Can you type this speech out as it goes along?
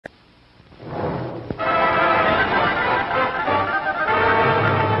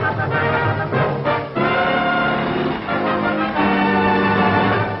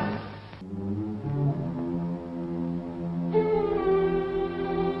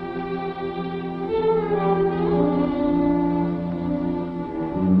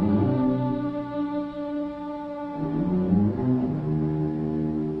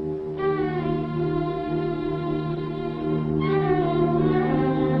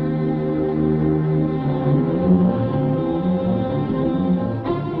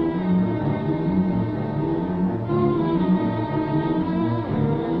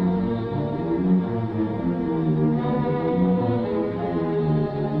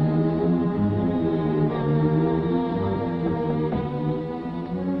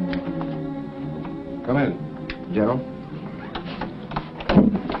General?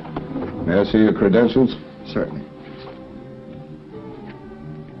 May I see your credentials? Certainly.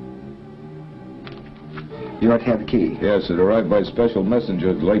 You ought to have the key. Yes, it arrived by special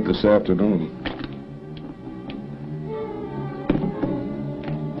messenger late this afternoon.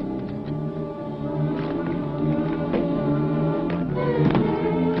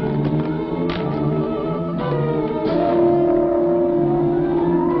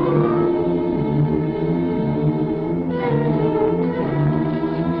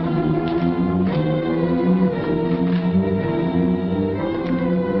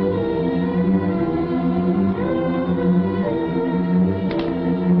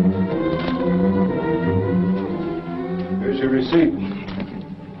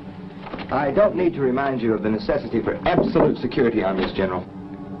 I don't need to remind you of the necessity for absolute security on this, General.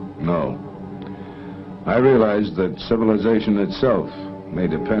 No. I realize that civilization itself may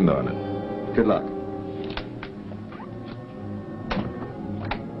depend on it. Good luck.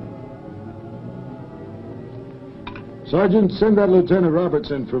 Sergeant, send that Lieutenant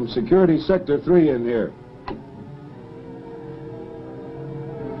Robertson from Security Sector 3 in here.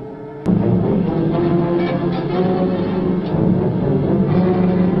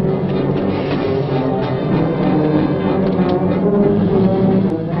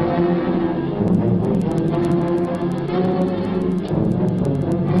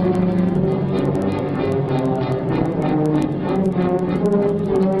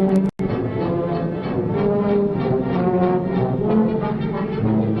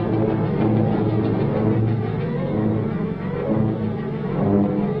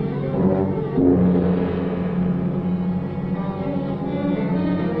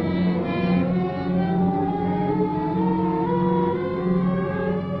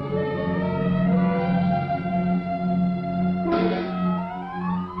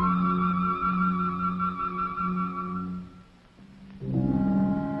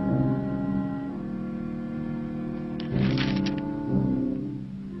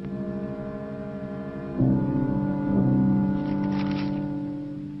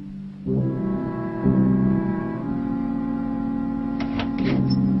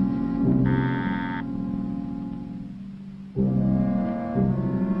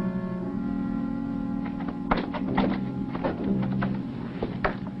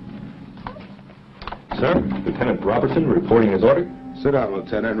 Sir, Lieutenant Robertson reporting his order. Sit down,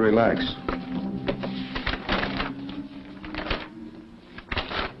 Lieutenant, and relax.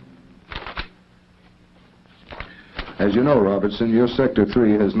 As you know, Robertson, your Sector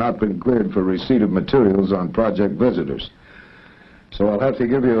 3 has not been cleared for receipt of materials on project visitors. So I'll have to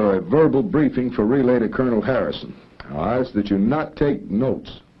give you a verbal briefing for relay to Colonel Harrison. I'll ask that you not take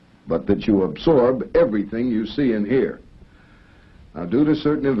notes, but that you absorb everything you see and hear. Now, due to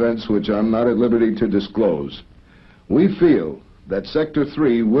certain events which I'm not at liberty to disclose, we feel that Sector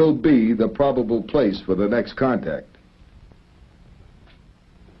 3 will be the probable place for the next contact.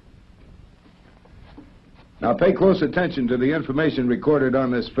 Now, pay close attention to the information recorded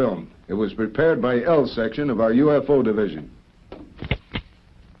on this film. It was prepared by L Section of our UFO Division.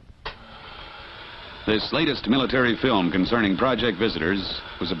 This latest military film concerning project visitors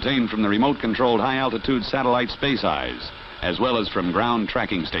was obtained from the remote-controlled high-altitude satellite Space Eyes, as well as from ground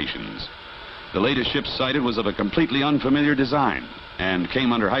tracking stations. The latest ship sighted was of a completely unfamiliar design and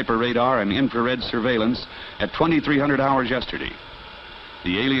came under hyper-radar and infrared surveillance at 2300 hours yesterday.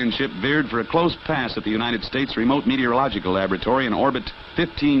 The alien ship veered for a close pass at the United States Remote Meteorological Laboratory in orbit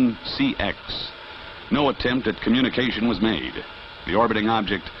 15CX. No attempt at communication was made. The orbiting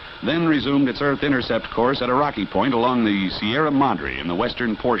object then resumed its Earth intercept course at a rocky point along the Sierra Madre in the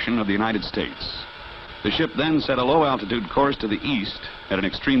western portion of the United States. The ship then set a low-altitude course to the east at an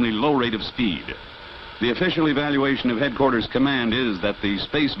extremely low rate of speed. The official evaluation of Headquarters Command is that the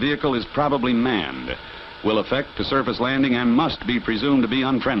space vehicle is probably manned, will effect a surface landing, and must be presumed to be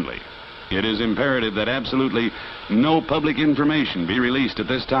unfriendly. It is imperative that absolutely no public information be released at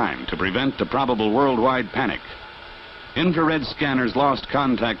this time to prevent a probable worldwide panic. Infrared scanners lost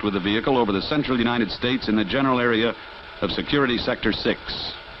contact with the vehicle over the central United States in the general area of Security Sector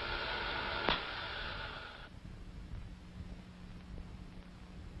 6.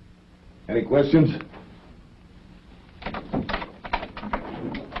 Any questions?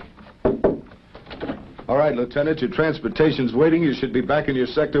 All right, Lieutenant, your transportation's waiting. You should be back in your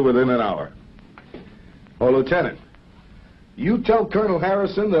sector within an hour. Oh, Lieutenant, you tell Colonel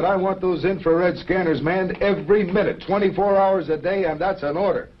Harrison that I want those infrared scanners manned every minute, 24 hours a day, and that's an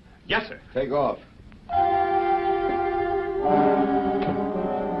order. Yes, sir. Take off.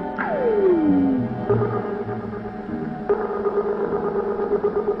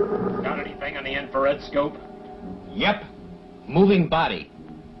 Got anything on the infrared scope? Yep. Moving body.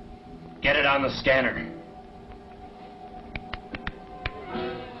 Get it on the scanner.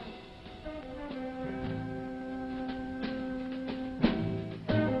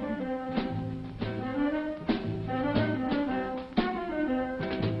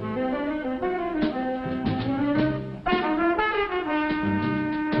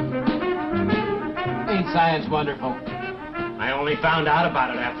 Ain't science wonderful? I only found out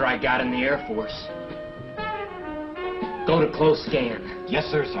about it after I got in the Air Force. Go to close scan. Yes,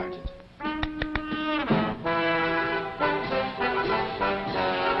 sir, Sergeant.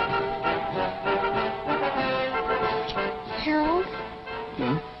 Harold?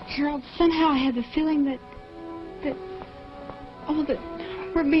 Huh? Harold, somehow I have the feeling that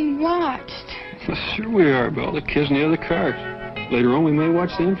we're being watched. Sure we are, by all the kids in the other cars. Later on, we may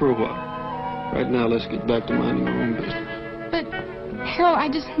watch them for a while. Right now, let's get back to minding our own business. But, Harold, I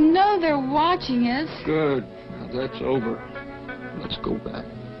just know they're watching us. Good. Now that's over. Let's go back.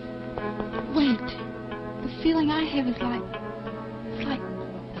 Wait. The feeling I have is it's like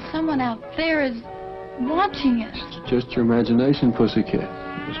someone out there is watching us. It's just your imagination, pussycat.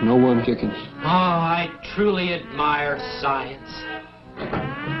 There's no one kicking. Oh, I truly admire science.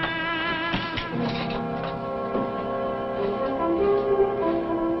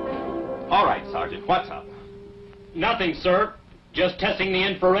 All right, Sergeant, what's up? Nothing, sir. Just testing the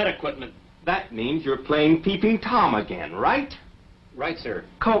infrared equipment. That means you're playing Peeping Tom again, right? Right, sir.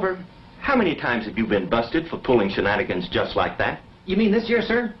 Culver, how many times have you been busted for pulling shenanigans just like that? You mean this year,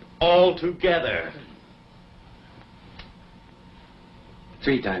 sir? All together.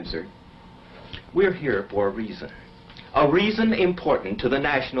 3 times, sir. We're here for a reason. A reason important to the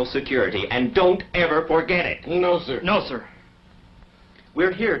national security, and don't ever forget it. No, sir. No, sir.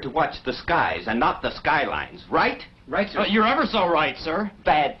 We're here to watch the skies and not the skylines, right? Right, sir. You're ever so right, sir.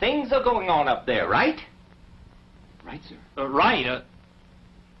 Bad things are going on up there, right? Right, sir. Right.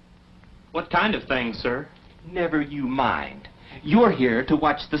 What kind of things, sir? Never you mind. You're here to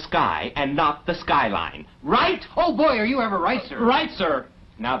watch the sky and not the skyline, right? Oh, boy, are you ever right, sir? Right, sir.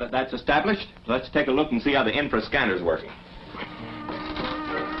 Now that that's established, let's take a look and see how the infra scanner's working.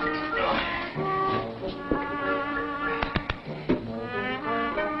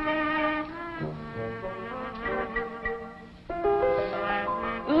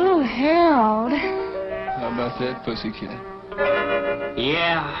 Ooh, Harold. How about that, pussycat?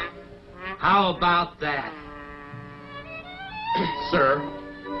 Yeah. How about that? Sir.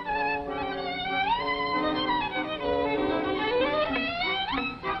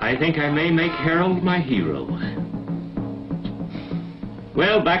 I think I may make Harold my hero.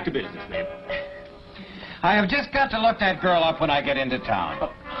 Well, back to business, ma'am. I have just got to look that girl up when I get into town.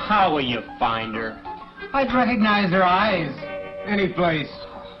 How will you find her? I'd recognize her eyes. Any place.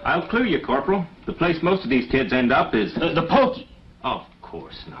 I'll clue you, Corporal. The place most of these kids end up is... The pokey. Of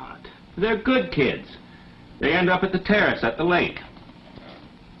course not. They're good kids. They end up at the terrace at the lake.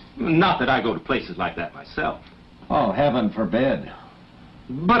 Not that I go to places like that myself. Oh, heaven forbid.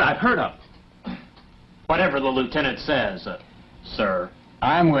 But I've heard of them. Whatever the lieutenant says, sir.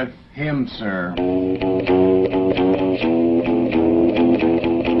 I'm with him, sir.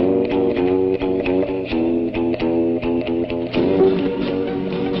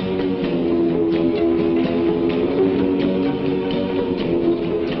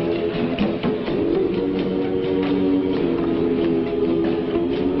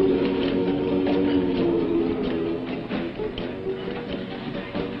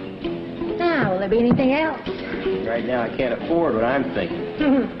 Now, will there be anything else? Right now, I can't afford what I'm thinking.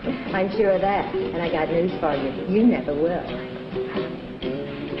 I'm sure of that. And I got news for you. You never will.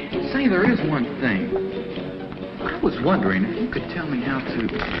 Say, there is one thing. I was wondering if you could tell me how to...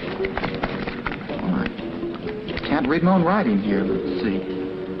 Well, I can't read my own writing here. Let's see.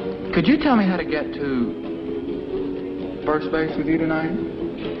 Could you tell me how to get to first base with you tonight?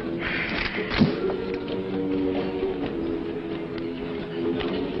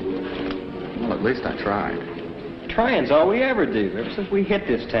 Well, at least I tried. Trying's all we ever do, ever since we hit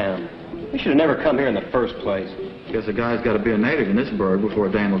this town. We should have never come here in the first place. Guess a guy's got to be a native in this burg before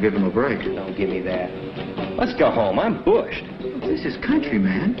Dan will give him a break. Don't give me that. Let's go home. I'm bushed. This is country,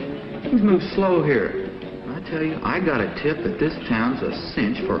 man. Things move slow here. I tell you, I got a tip that this town's a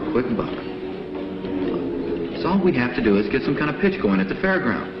cinch for a quick buck. So all we have to do is get some kind of pitch going at the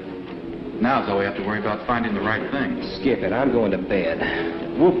fairground. Now's all we have to worry about finding the right thing. Skip it. I'm going to bed.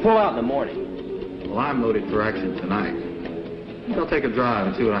 We'll pull out in the morning. Well, I'm loaded for action tonight. I think I'll take a drive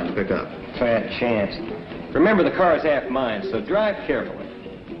and see what I can pick up. Fat chance. Remember, the car's half mine, so drive carefully.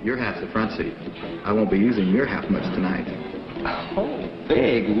 Your half's the front seat. I won't be using your half much tonight. Oh,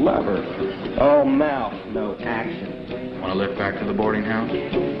 big lover. All mouth, no action. Want to lift back to the boarding house?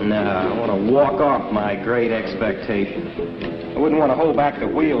 No, I want to walk off my great expectation. I wouldn't want to hold back the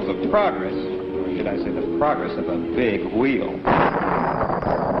wheels of progress. Or should I say the progress of a big wheel.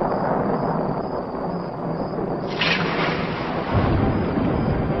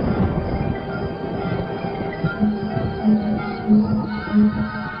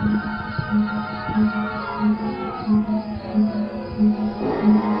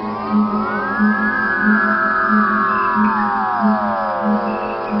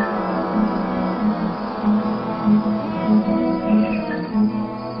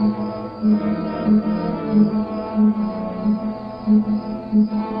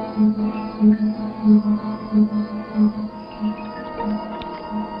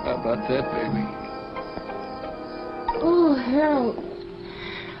 How about that, baby? Oh, Harold.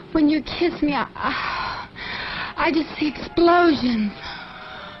 When you kiss me, I just see explosions.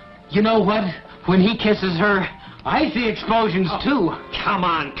 You know what? When he kisses her, I see explosions, too. Come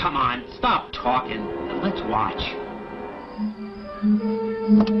on, come on. Stop talking. Let's watch.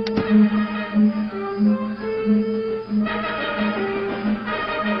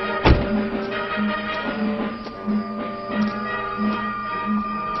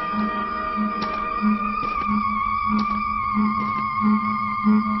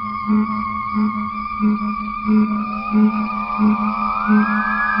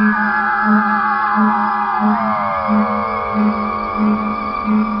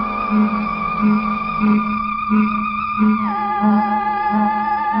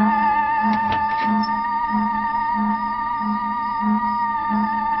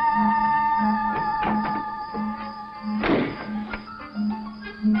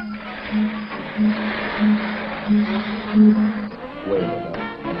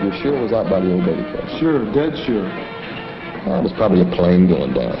 By the old lady place. Sure, dead sure. Well, it was probably a plane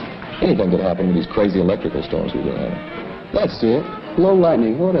going down. Anything could happen with these crazy electrical storms we've been having. That's it. Low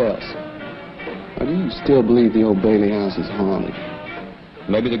lightning, what else? Or do you still believe the old Bailey house is haunted?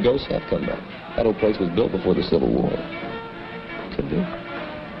 Maybe the ghosts have come back. That old place was built before the Civil War. Could be.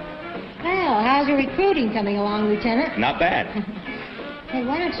 Well, how's your recruiting coming along, Lieutenant? Not bad. Hey,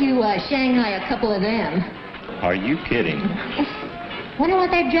 why don't you Shanghai a couple of them? Are you kidding? Wonder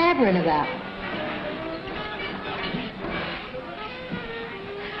what they're jabbering about.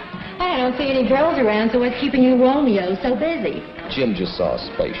 I don't see any girls around, so what's keeping you Romeo so busy? Jim just saw a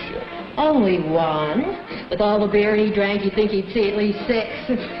spaceship. Only one. With all the beer he drank, you'd think he'd see at least 6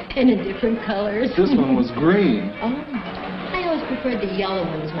 and in different colors. This one was green. Oh, I always preferred the yellow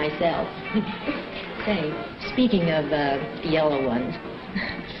ones myself. Say, speaking of the yellow ones,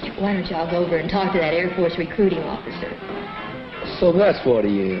 why don't y'all go over and talk to that Air Force recruiting officer? So that's what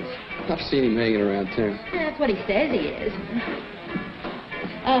he is. I've seen him hanging around town. That's what he says he is.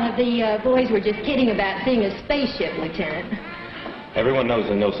 The boys were just kidding about seeing a spaceship, Lieutenant. Everyone knows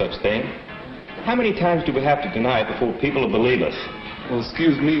there's no such thing. How many times do we have to deny it before people will believe us? Well,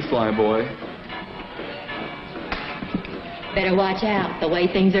 excuse me, Flyboy. Better watch out. The way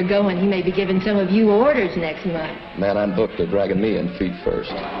things are going, he may be giving some of you orders next month. Man, I'm booked. They're dragging me in feet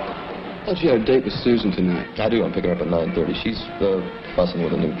first. I thought you had a date with Susan tonight. I do. I'm picking her up at 9:30. She's fussing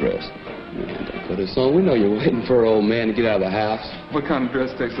with a new dress. Man, don't put us on. We know you're waiting for her old man to get out of the house. What kind of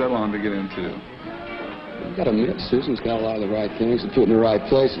dress takes that long to get into? You gotta admit, Susan's got a lot of the right things to put in the right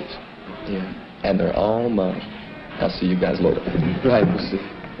places. Yeah. And they're all mine. I'll see you guys later. Right, we'll see.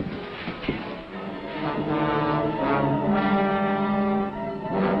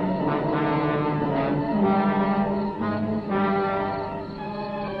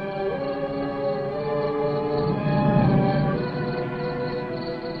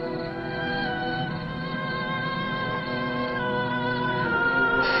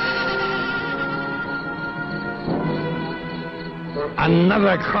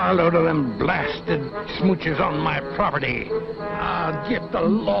 Another carload of them blasted smooches on my property. I'll get the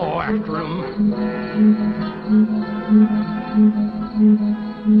law after 'em.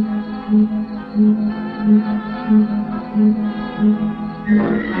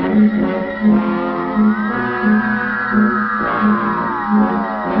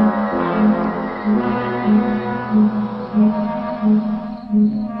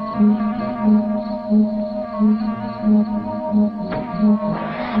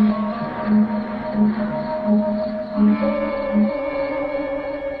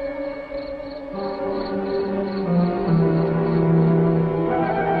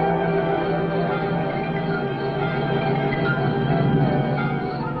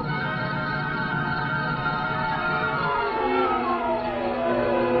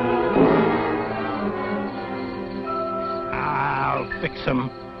 fix 'em.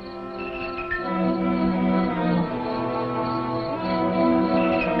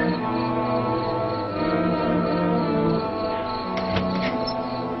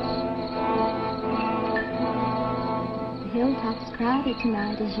 The hilltop's crowded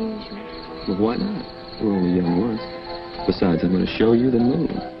tonight as usual. Well, why not? We're only young ones. Besides, I'm going to show you the moon.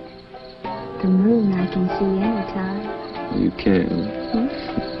 The moon I can see anytime. You can.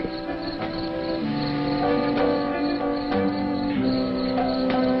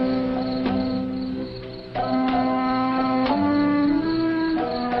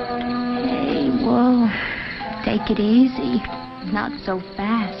 Hey, whoa. Take it easy. Not so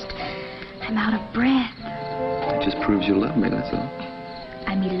fast. I'm out of breath. It just proves you love me, that's all.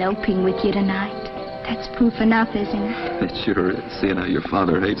 I'm eloping with you tonight. That's proof enough, isn't it? It sure is, seeing how your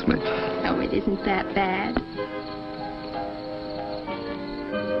father hates me. No, it isn't that bad.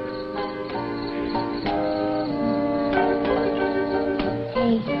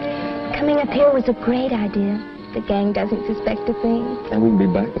 Hey, coming up here was a great idea. The gang doesn't suspect a thing. And we can be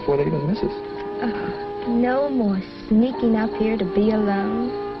back before they even miss us. No more sneaking up here to be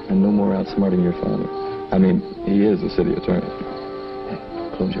alone. And no more outsmarting your father. I mean, he is the city attorney. Hey,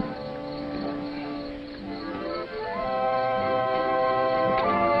 close your eyes.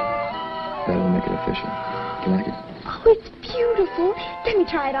 That'll make it official. You like it? Oh, it's beautiful. Let me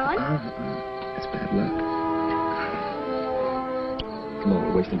try it on. It's bad luck. Come on,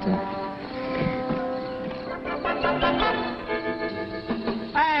 we're wasting time.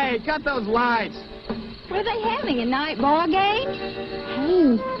 Hey, cut those lights. Were they having a night ball game?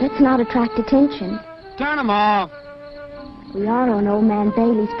 Hey, let's not attract attention. Turn them off. We are on Old Man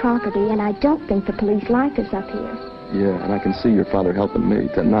Bailey's property, and I don't think the police like us up here. Yeah, and I can see your father helping me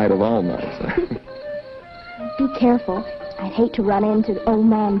tonight of all nights. Be careful. I'd hate to run into Old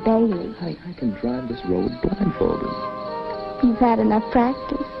Man Bailey. I can drive this road blindfolded. You've had enough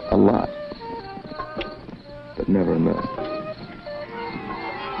practice. A lot. But never enough.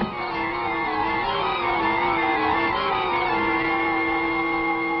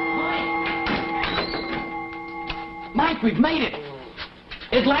 Mike, we've made it.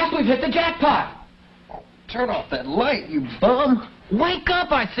 At last we've hit the jackpot. Turn off that light, you bum. Wake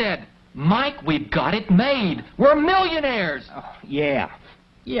up, I said. Mike, we've got it made. We're millionaires. Yeah,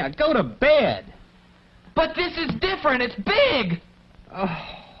 go to bed. But this is different. It's big.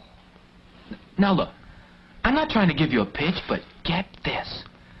 Now, look. I'm not trying to give you a pitch, but get this.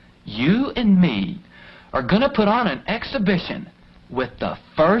 You and me are going to put on an exhibition with the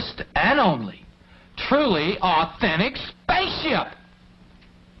first and only truly authentic spaceship.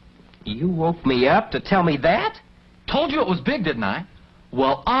 You woke me up to tell me that? Told you it was big, didn't I?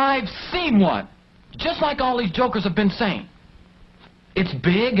 Well, I've seen one. Just like all these jokers have been saying. It's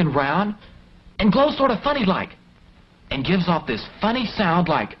big and round and glows sort of funny-like and gives off this funny sound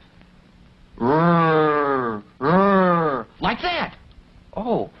like rrr, rrr, like that.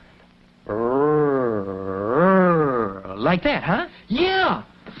 Oh. Rrr, like that, huh? Yeah.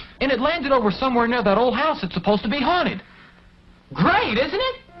 And it landed over somewhere near that old house that's supposed to be haunted. Great, isn't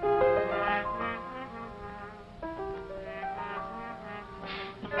it?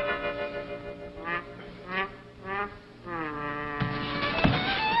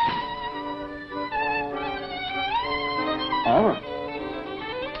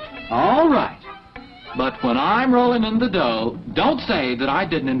 All right. But when I'm rolling in the dough, don't say that I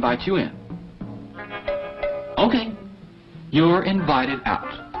didn't invite you in. Okay. You're invited out.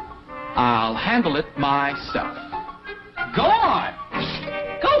 I'll handle it myself. Go on.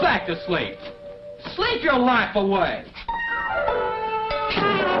 Go back to sleep. Sleep your life away.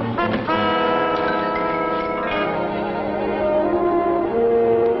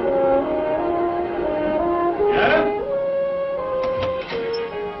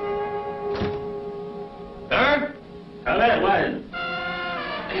 Sir? Come in, what?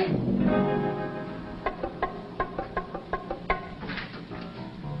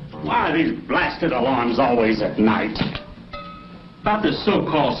 Why are these blasted alarms always at night? About this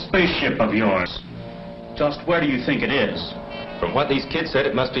so-called spaceship of yours. Just where do you think it is? From what these kids said,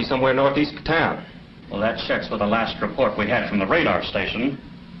 it must be somewhere northeast of town. Well, that checks with the last report we had from the radar station.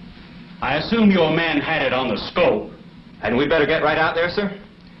 I assume your man had it on the scope. Hadn't we better get right out there, sir?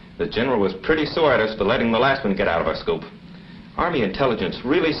 The general was pretty sore at us for letting the last one get out of our scope. Army intelligence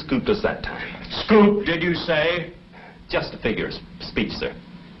really scooped us that time. Scoop, did you say? Just a figure of speech, sir.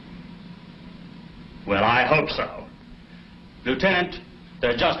 Well, I hope so. Lieutenant,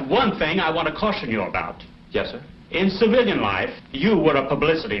 there's just one thing I want to caution you about. Yes, sir? In civilian life, you were a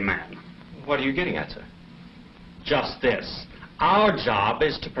publicity man. What are you getting at, sir? Just this. Our job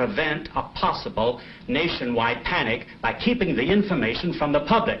is to prevent a possible nationwide panic by keeping the information from the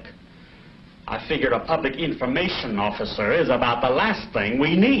public. I figure a public information officer is about the last thing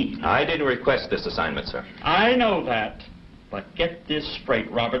we need. I didn't request this assignment, sir. I know that. But get this straight,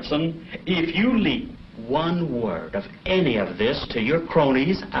 Robertson. If you leak one word of any of this to your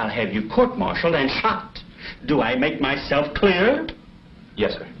cronies, I'll have you court-martialed and shot. Do I make myself clear?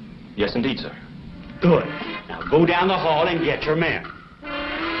 Yes, sir. Yes, indeed, sir. Good. Now go down the hall and get your men.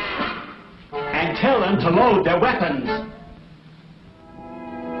 And tell them to load their weapons.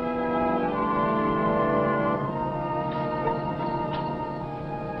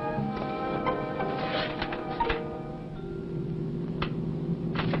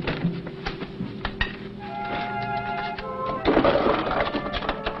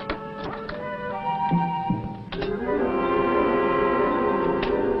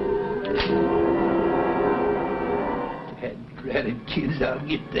 Kids, I'll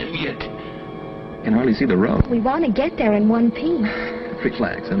get them yet. Can hardly see the road. We want to get there in one piece.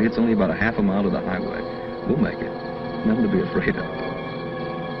 Relax, honey. It's only about a half a mile to the highway. We'll make it. Nothing to be afraid of.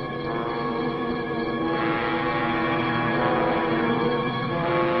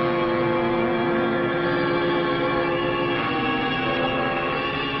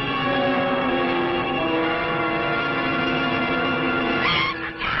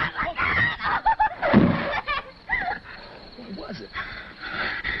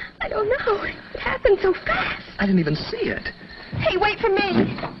 I didn't even see it. Hey, wait for me.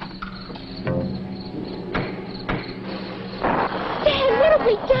 Dad, what have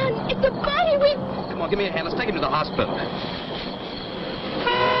we done? It's a body. Come on, give me a hand. Let's take him to the hospital. Dad,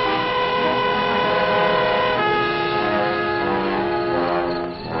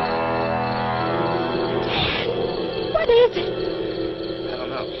 what is it? I don't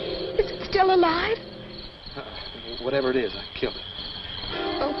know. Is it still alive? Whatever it is, I killed it.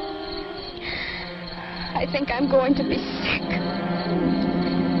 Oh. I think I'm going to be sick.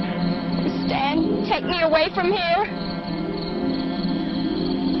 Stan, take me away from here.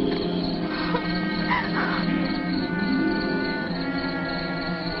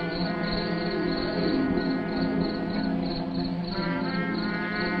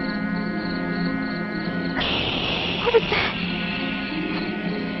 What was that?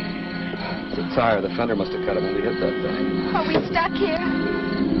 It's a tire. The fender must have cut it when we hit that thing. Are we stuck here?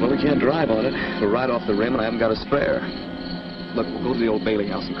 Well, we can't drive on it. We're right off the rim, and I haven't got a spare. Look, we'll go to the old Bailey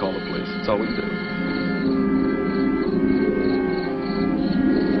house and call the police. That's all we can do.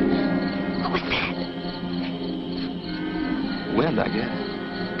 What was that? Wind, I guess.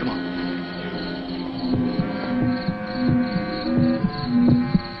 Come on.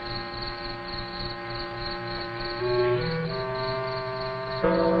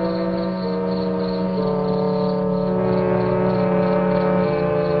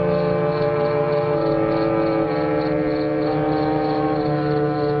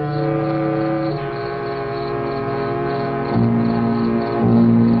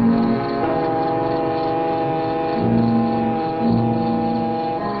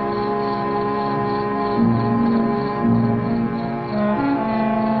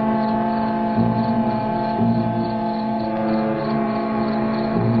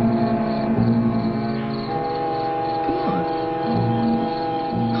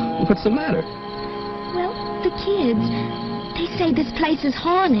 What's the matter? Well, the kids, they say this place is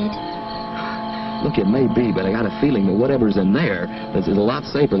haunted. Look, it may be, but I got a feeling that whatever's in there is a lot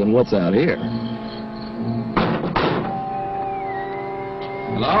safer than what's out here.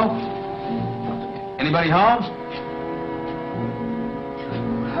 Hello? Anybody home?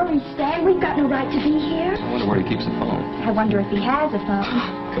 Hurry, Stan. We've got no right to be here. I wonder where he keeps the phone. I wonder if he has a phone.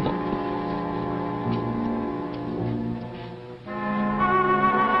 Come on.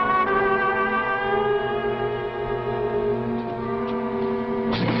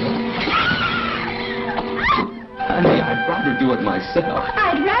 Do it myself.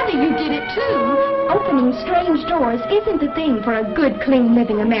 I'd rather you did it, too. Opening strange doors isn't the thing for a good, clean,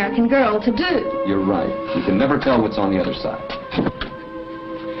 living American girl to do. You're right. You can never tell what's on the other side.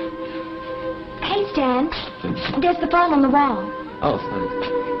 Hey, Stan. There's the phone on the wall. Oh, thanks.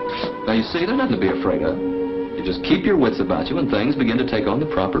 Now, you see, there's nothing to be afraid of. You just keep your wits about you and things begin to take on the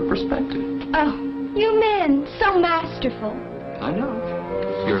proper perspective. Oh, you men, so masterful. I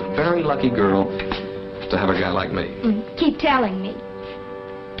know. You're a very lucky girl to have a guy like me. Keep telling me.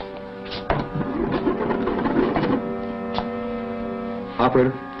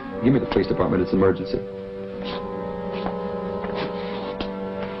 Operator, give me the police department. It's an emergency.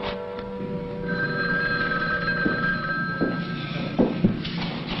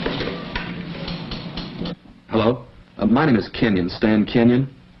 Hello? My name is Kenyon, Stan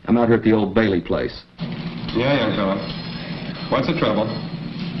Kenyon. I'm out here at the old Bailey place. Yeah, young fella. What's the trouble?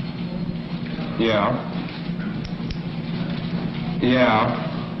 Yeah. Yeah.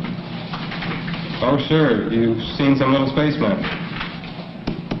 Oh, sure. You've seen some little spaceman.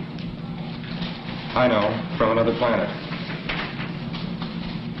 I know, from another planet.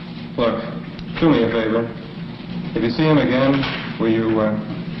 Look, do me a favor. If you see him again, will you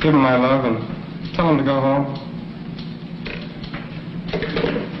give him my love and tell him to go home?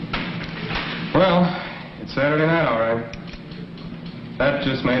 Well, it's Saturday night, all right. That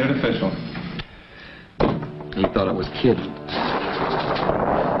just made it official. He thought I was kidding.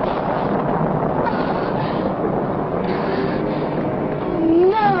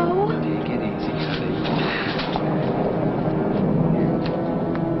 No. Take it easy, honey.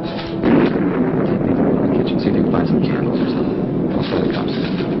 Take these over to the kitchen, see if you can find some candles or something. I'll tell the cops.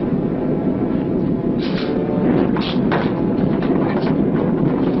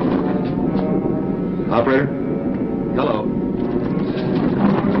 Operator? Hello?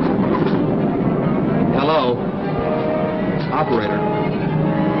 Hello? Operator?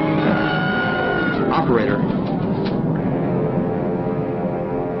 Operator?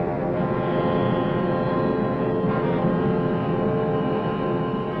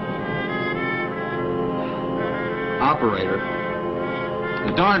 Operator?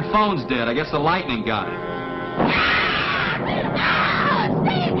 The darn phone's dead. I guess the lightning got it.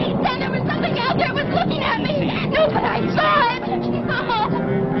 He said there was something out there. It was looking at me. No, but I saw it.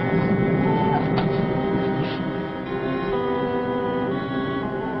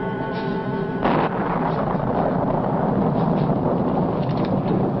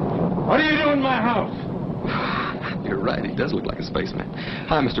 What are you doing in my house? You're right. He does look like a spaceman.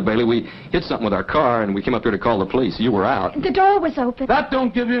 Hi, Mr. Bailey. We hit something with our car, and we came up here to call the police. You were out. The door was open. That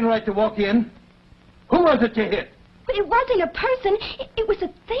don't give you the right to walk in. Who was it you hit? It wasn't a person. It was a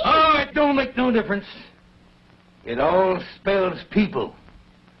thing. Oh, it don't make no difference. It all spells people.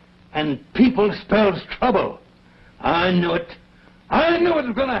 And people spells trouble. I knew it. I knew it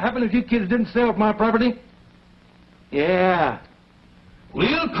was going to happen if you kids didn't stay off my property. Yeah.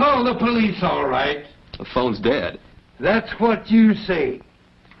 We'll call the police, all right. The phone's dead. That's what you say.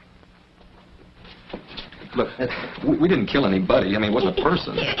 Look, we didn't kill anybody. I mean, it wasn't a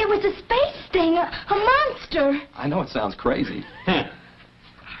person. It was a space thing, a monster. I know it sounds crazy.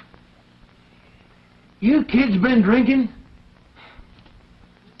 You kids been drinking?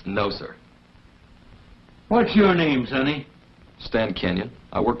 No, sir. What's your name, sonny? Stan Kenyon.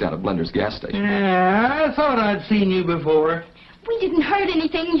 I work down at Blender's gas station. Yeah, I thought I'd seen you before. We didn't hurt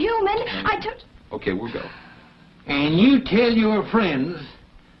anything human. Okay, we'll go. And you tell your friends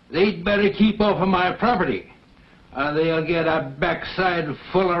they'd better keep off of my property, or they'll get a backside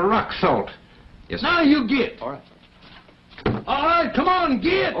full of rock salt. Yes, sir. Now you get. All right. All right, come on,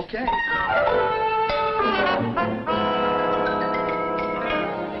 get. Okay.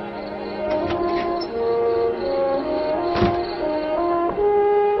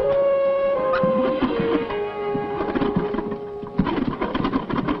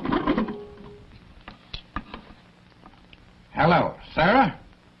 Hello, Sarah.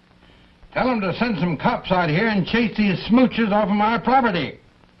 Tell them to send some cops out here and chase these smooches off of my property.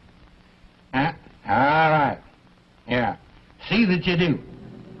 Huh? All right. Yeah. See that you do.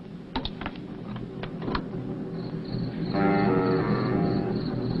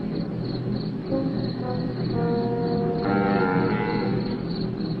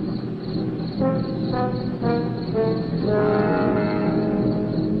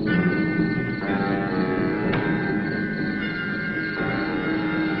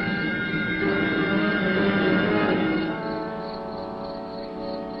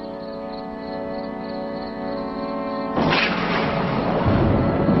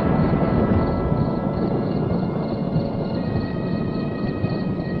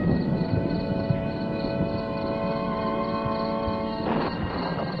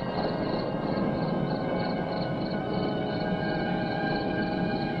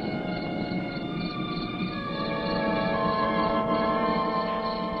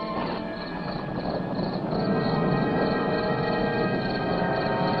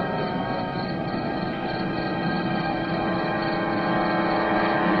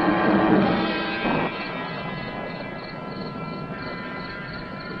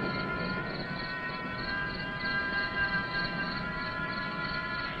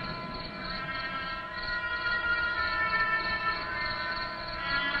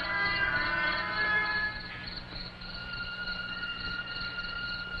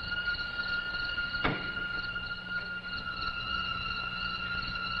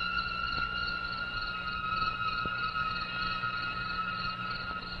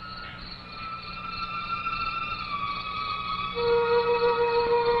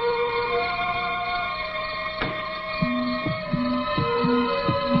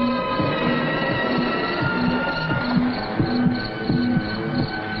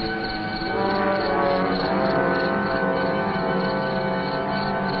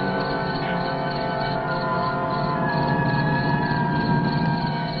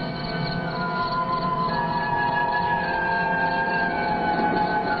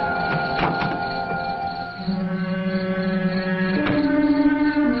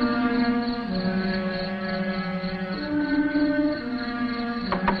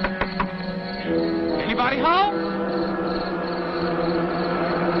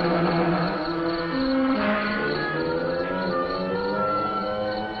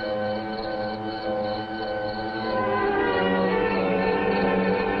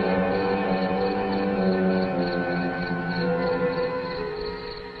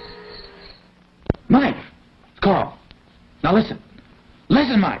 Mike! It's Carl. Now listen.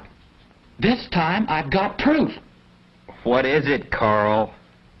 Listen, Mike. This time I've got proof. What is it, Carl?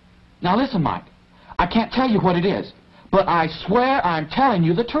 Now listen, Mike. I can't tell you what it is, but I swear I'm telling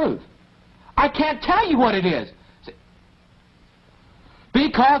you the truth. I can't tell you what it is.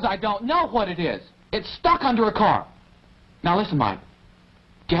 Because I don't know what it is. It's stuck under a car. Now listen, Mike.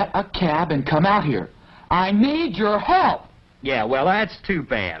 Get a cab and come out here. I need your help. Yeah, well, that's too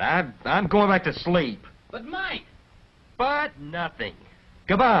bad. I'm going back to sleep. But Mike! But nothing.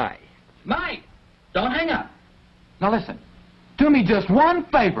 Goodbye. Mike! Don't hang up. Now listen. Do me just one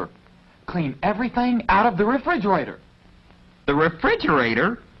favor. Clean everything out of the refrigerator. The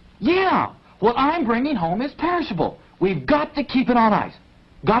refrigerator? Yeah. What I'm bringing home is perishable. We've got to keep it on ice.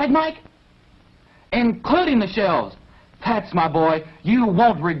 Got it, Mike? Including the shelves. That's my boy. You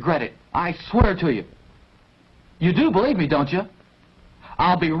won't regret it. I swear to you. You do believe me, don't you?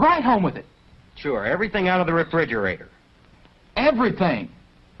 I'll be right home with it. Sure, everything out of the refrigerator. Everything.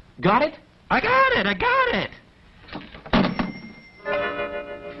 Got it? I got it! I got it!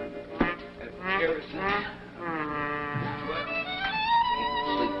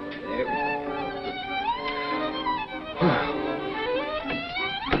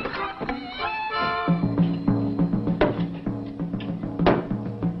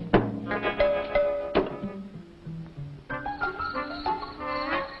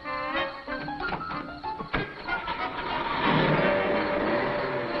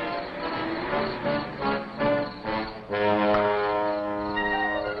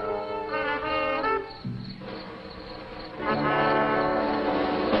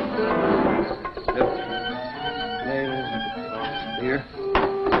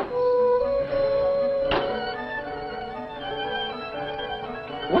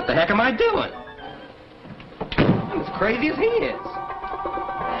 What the heck am I doing? I'm as crazy as he is.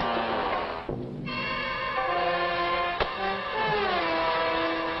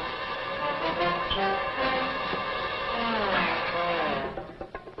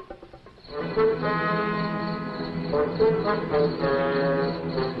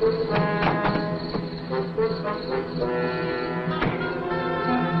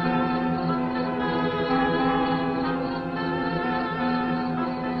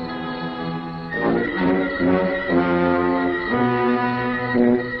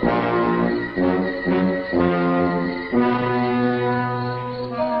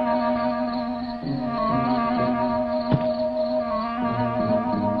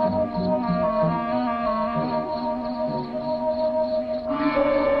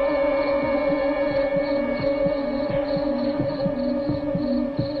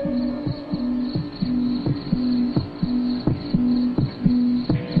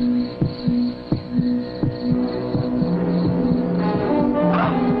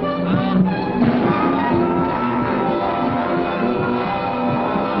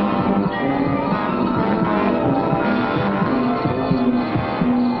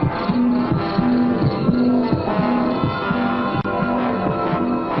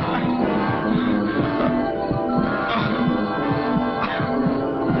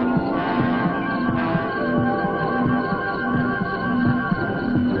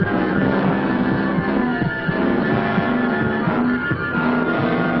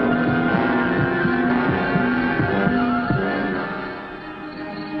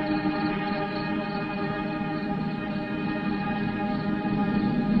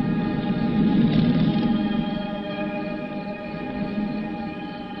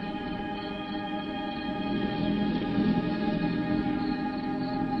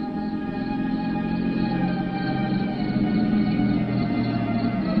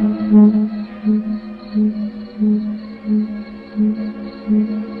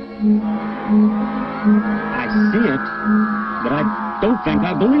 I see it, but I don't think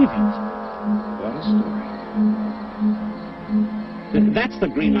I believe it. What a story. That's the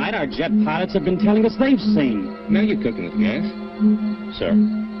green light our jet pilots have been telling us they've seen. Now you're cooking with gas. Sir,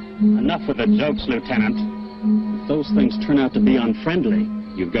 enough with the jokes, Lieutenant. If those things turn out to be unfriendly...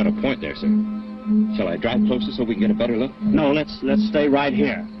 You've got a point there, sir. Shall I drive closer so we can get a better look? No, let's stay right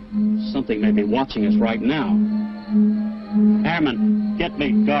here. Something may be watching us right now. Airman, get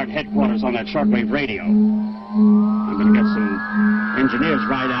me guard headquarters on that shortwave radio. I'm going to get some engineers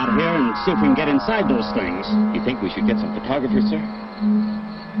right out here and see if we can get inside those things. You think we should get some photographers, sir?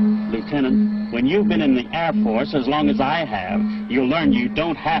 Lieutenant, when you've been in the Air Force as long as I have, you'll learn you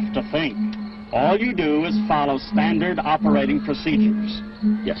don't have to think. All you do is follow standard operating procedures.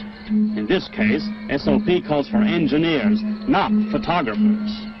 Yes, sir. In this case, SOP calls for engineers, not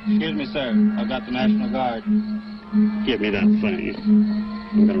photographers. Excuse me, sir. I've got the National Guard. Give me that thing.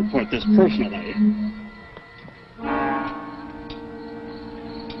 I'm going to report this personally.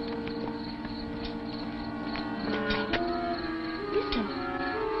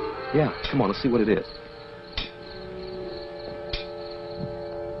 Yeah, come on, let's see what it is.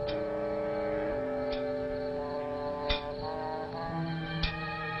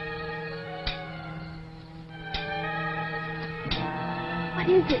 What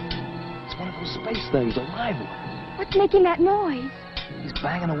is it? It's one of those space things, a live one. What's making that noise? He's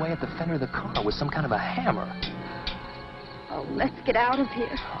banging away at the fender of the car with some kind of a hammer. Oh, let's get out of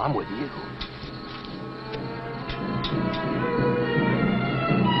here. I'm with you.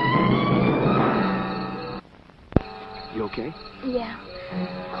 You okay? Yeah.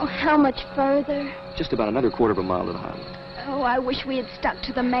 Oh, how much further? Just about another quarter of a mile to the highway. Oh, I wish we had stuck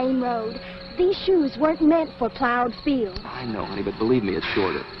to the main road. These shoes weren't meant for plowed fields. I know, honey, but believe me, it's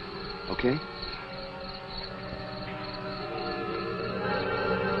shorter. Okay?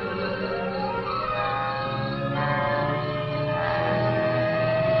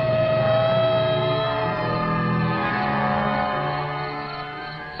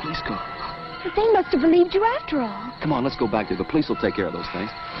 Police car. They must have believed you after all. Come on, let's go back there. The police will take care of those things.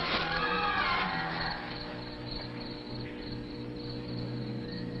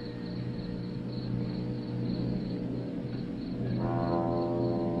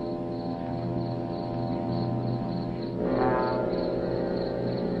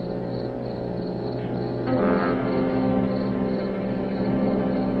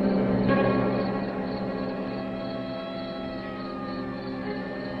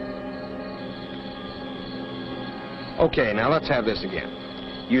 Okay, now let's have this again.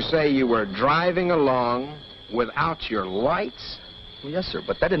 You say you were driving along without your lights? Well, yes, sir,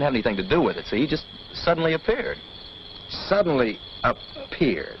 but that didn't have anything to do with it. See, he just suddenly appeared. Suddenly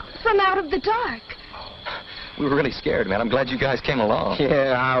appeared? From out of the dark. We were really scared, man. I'm glad you guys came along.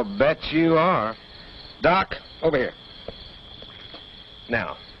 Yeah, I'll bet you are. Doc, over here.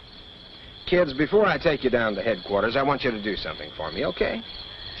 Now, kids, before I take you down to headquarters, I want you to do something for me, okay?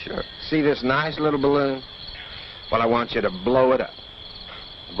 Sure. See this nice little balloon? Well, I want you to blow it up.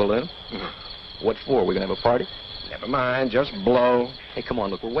 Balloon? Mm-hmm. What for? We're going to have a party? Never mind, just blow. Hey, come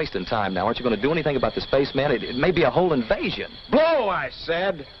on, look, we're wasting time now. Aren't you going to do anything about the spaceman? It may be a whole invasion. Blow, I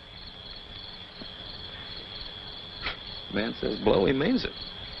said. Man says blow, he means it.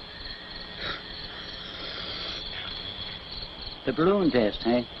 The balloon test,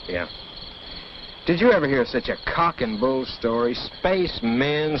 eh? Yeah. Did you ever hear such a cock and bull story?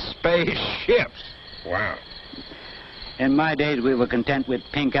 Spacemen, spaceships. Wow. In my days, we were content with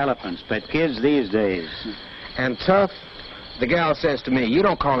pink elephants, but kids these days... And Tough, the gal says to me, you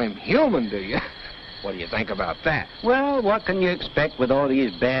don't call him human, do you? What do you think about that? Well, what can you expect with all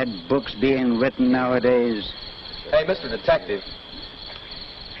these bad books being written nowadays? Hey, Mr. Detective.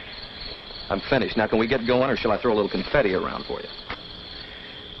 I'm finished. Now, can we get going, or shall I throw a little confetti around for you?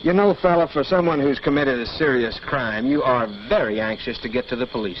 You know, fella, for someone who's committed a serious crime, you are very anxious to get to the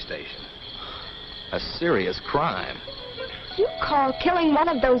police station. A serious crime? You call killing one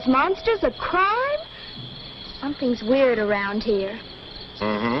of those monsters a crime? Something's weird around here.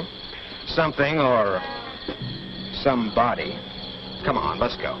 Mm-hmm. Something or somebody. Come on,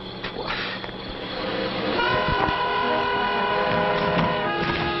 let's go.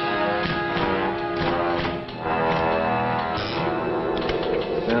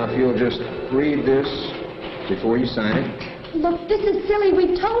 Now, if you'll just read this before you sign it. Look, this is silly.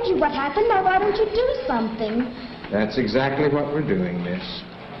 We've told you what happened. Now, why don't you do something? That's exactly what we're doing, miss.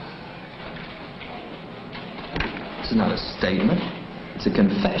 This is not a statement. It's a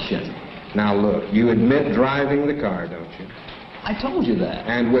confession. Now, look, you admit driving the car, don't you? I told you that.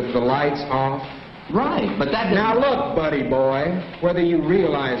 And with the lights off? Right, but that... Now, look, buddy boy, whether you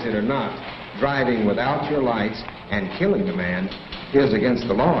realize it or not, driving without your lights and killing a man is against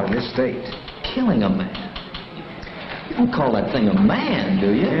the law in this state. Killing a man? You don't call that thing a man,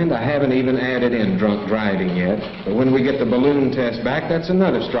 do you? And I haven't even added in drunk driving yet. But when we get the balloon test back, that's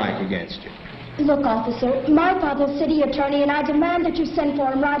another strike against you. Look, officer, my father's city attorney, and I demand that you send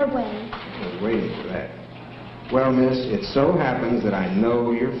for him right away. I was waiting for that. Well, miss, it so happens that I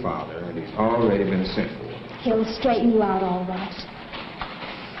know your father, and he's already been sent for. He'll straighten you out all right.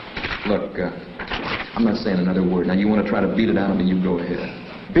 Look, I'm not saying another word. Now, you want to try to beat it out of me, you go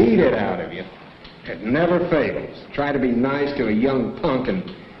ahead. Beat it out of you? It never fails. Try to be nice to a young punk, and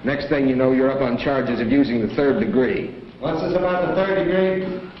next thing you know, you're up on charges of using the third degree. What's this about the third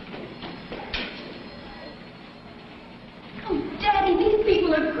degree? Oh, Daddy, these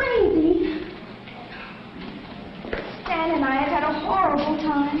people are crazy. Stan and I have had a horrible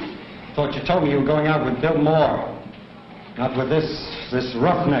time. Thought you told me you were going out with Bill Moore. Not with this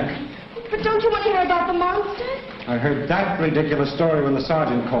roughneck. But don't you want to hear about the monster? I heard that ridiculous story when the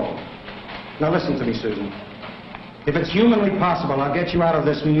sergeant called. Now listen to me, Susan. If it's humanly possible, I'll get you out of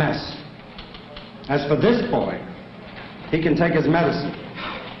this mess. As for this boy, he can take his medicine.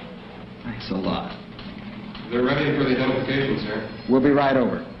 Thanks a lot. They're ready for the identification, sir. We'll be right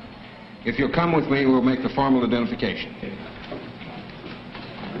over. If you'll come with me, we'll make the formal identification.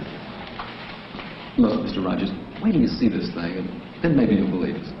 Look, Mr. Rogers, wait till you see this thing, and then maybe you'll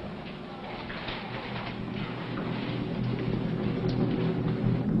believe us.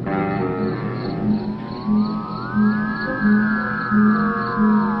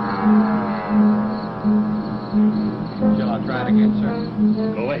 Shall I try it again, sir?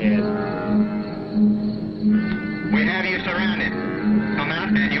 Go ahead. We have you surrounded. Come out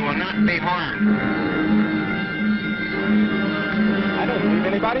and you will not be harmed. I don't believe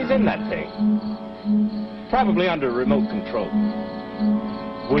anybody's in that thing. Probably under remote control.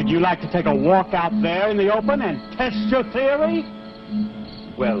 Would you like to take a walk out there in the open and test your theory?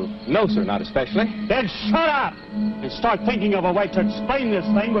 Well, no, sir, not especially. Then shut up and start thinking of a way to explain this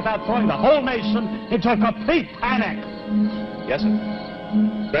thing without throwing the whole nation into a complete panic. Yes,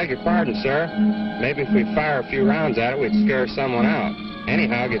 sir. Beg your pardon, sir. Maybe if we fire a few rounds at it, we'd scare someone out.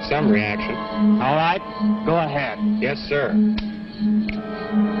 Anyhow, get some reaction. All right, go ahead. Yes, sir.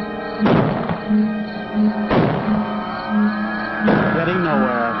 Getting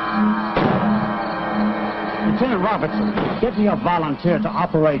nowhere. Lieutenant Robertson, get me a volunteer to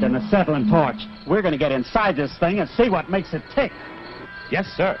operate an acetylene torch. We're going to get inside this thing and see what makes it tick. Yes,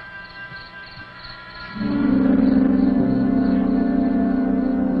 sir.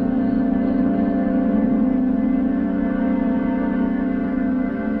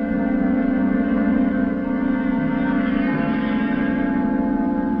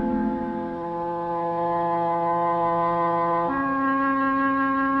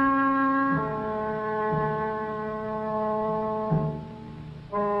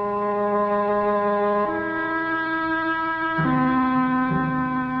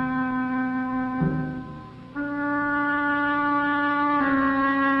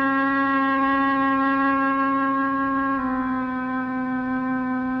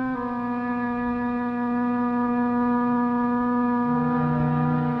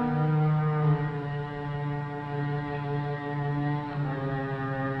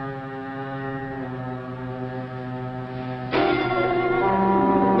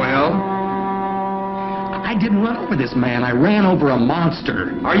 This man, I ran over a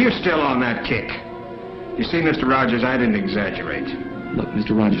monster. Are you still on that kick? You see, Mr. Rogers, I didn't exaggerate. Look,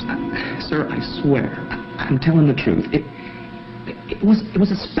 Mr. Rogers, sir, I swear, I'm telling the truth. It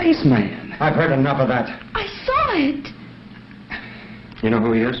was a spaceman. I've heard enough of that. I saw it. You know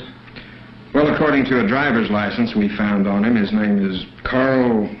who he is? Well, according to a driver's license we found on him, his name is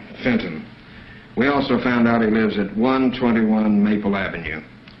Carl Fenton. We also found out he lives at 121 Maple Avenue.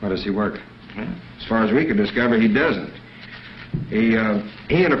 Where does he work? Well, as far as we could discover, he doesn't. He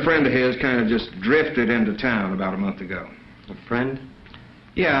and a friend of his kind of just drifted into town about a month ago. A friend?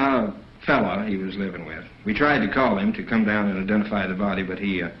 Yeah, a fella he was living with. We tried to call him to come down and identify the body, but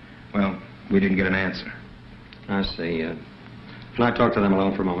well, we didn't get an answer. I see. Can I talk to them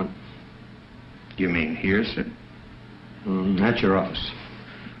alone for a moment? You mean here, sir? At your office.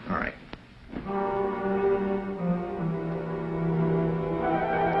 All right.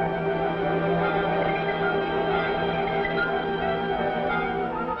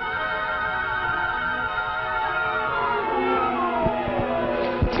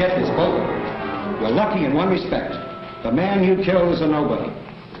 Get this, both. You're lucky in one respect. The man you killed is a nobody.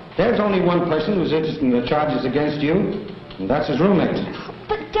 There's only one person who's interested in the charges against you, and that's his roommate.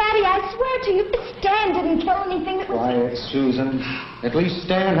 But, Daddy, I swear to you, Stan didn't kill anything that was... Quiet, Susan. At least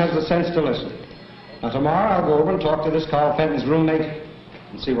Stan has the sense to listen. Now, tomorrow I'll go over and talk to this Carl Fenton's roommate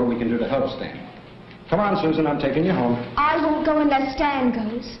and see what we can do to help Stan. Come on, Susan, I'm taking you home. I won't go unless Stan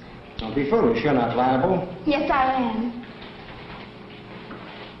goes. Don't be foolish. You're not liable. Yes, I am.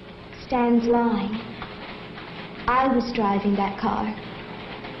 Stan's lying. I was driving that car.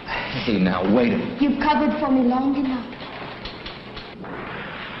 Hey, now, wait a minute. You've covered for me long enough.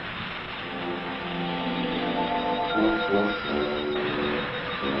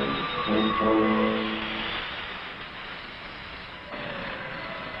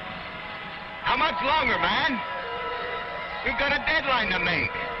 How much longer, man? We've got a deadline to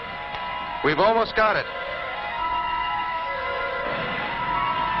make. We've almost got it.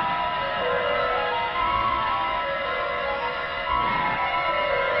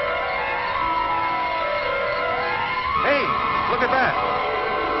 Hey, look at that.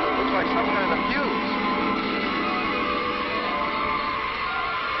 Looks like some kind of fuse.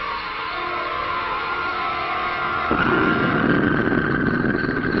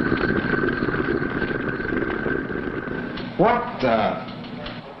 What the?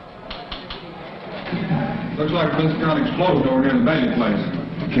 Looks like this got exploded over near the baby place.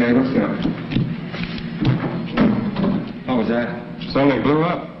 Okay, let's go. What was that? Something blew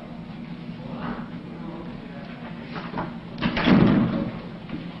up.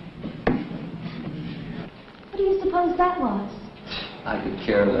 What do you suppose that was? I could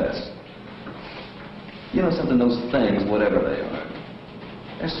care less. You know something, those things, whatever they are,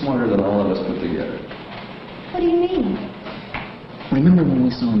 they're smarter than all of us put together. What do you mean? Remember when we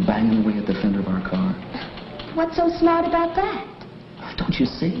saw them banging away at the fender of our car? What's so smart about that? Don't you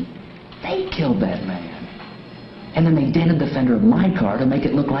see? They killed that man. And then they dented the fender of my car to make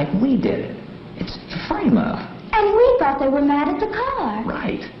it look like we did it. It's frame-up. And we thought they were mad at the car.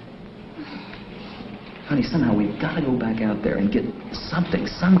 Right. Honey, somehow we've got to go back out there and get something,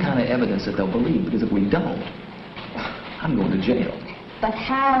 some kind of evidence that they'll believe, because if we don't, I'm going to jail. But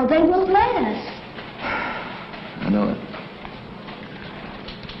how? They won't let us. I know it.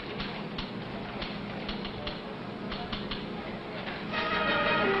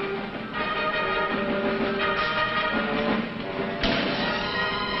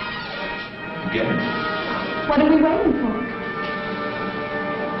 Get it? What are we waiting for?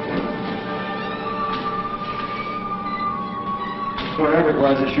 Whatever it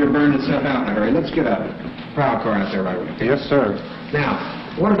was, it sure burned itself out in a hurry. Let's get up. Prowl car out there right away. Yes, sir. Now,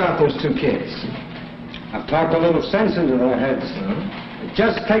 what about those two kids? I've talked a little sense into their heads. It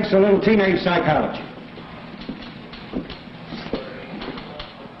just takes a little teenage psychology.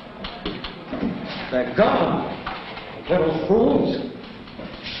 They're gone. Little fools.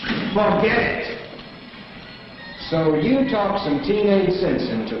 Forget it. So you talked some teenage sense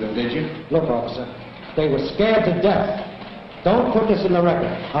into them, did you? Look, officer, they were scared to death. Don't put this in the record.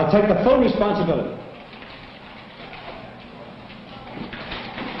 I'll take the full responsibility.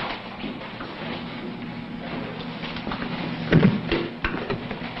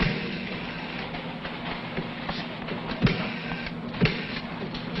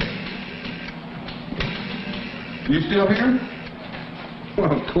 You still here?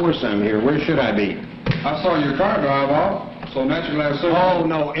 Well, of course I'm here. Where should I be? I saw your car drive off, so naturally I assumed... Oh,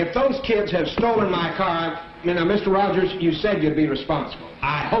 no. If those kids have stolen my car, now, Mr. Rogers, you said you'd be responsible.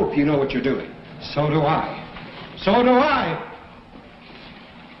 I hope you know what you're doing. So do I. So do I.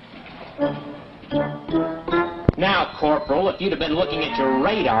 Now, Corporal, if you'd have been looking at your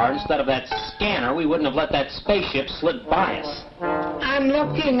radar instead of that scanner, we wouldn't have let that spaceship slip by us. I'm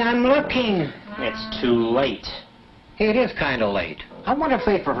looking. It's too late. It is kind of late. I wonder if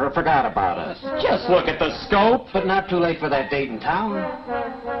they forgot about us. Just look at the scope. But not too late for that date in town.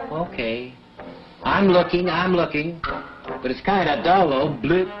 Okay. I'm looking. But it's kind of dull, though.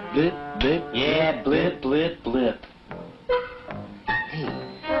 Blip, blip, blip. Yeah, blip, blip, blip. Hey,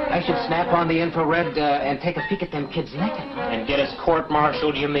 I should snap on the infrared and take a peek at them kids naked. And get us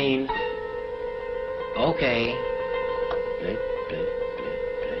court-martialed, you mean? Okay. Blip, blip, blip,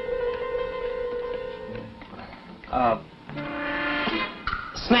 blip.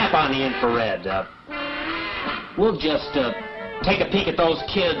 Snap on the infrared. We'll just take a peek at those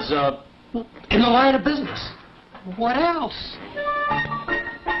kids in the line of business. What else?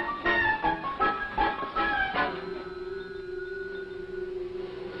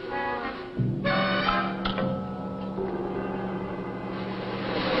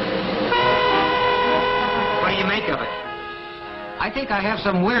 What do you make of it? I think I have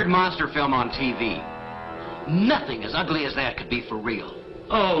some weird monster film on TV. Nothing as ugly as that could be for real.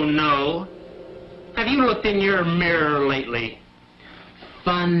 Oh, no. Have you looked in your mirror lately?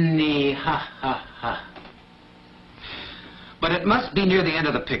 Funny, ha, ha, ha. But it must be near the end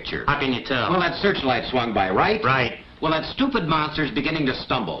of the picture. How can you tell? Well, that searchlight swung by, right? Right. Well, that stupid monster's beginning to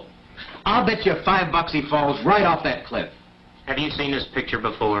stumble. I'll bet you $5 he falls right off that cliff. Have you seen this picture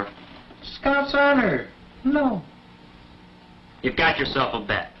before? Scout's honor. No. You've got yourself a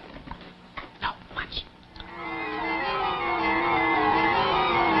bet. Now, watch.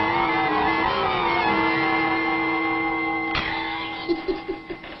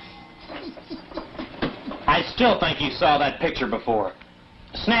 I still think you saw that picture before.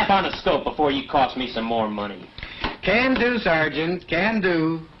 Snap on a scope before you cost me some more money. Can do, Sergeant. Can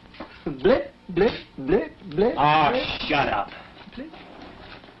do. Blip, blip, blip, blip. Oh, blip. shut up. Blip.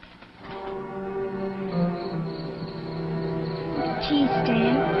 Gee,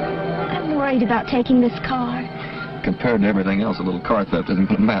 Stan, I'm worried about taking this car. Compared to everything else, a little car theft isn't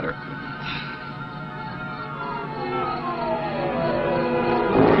going to matter.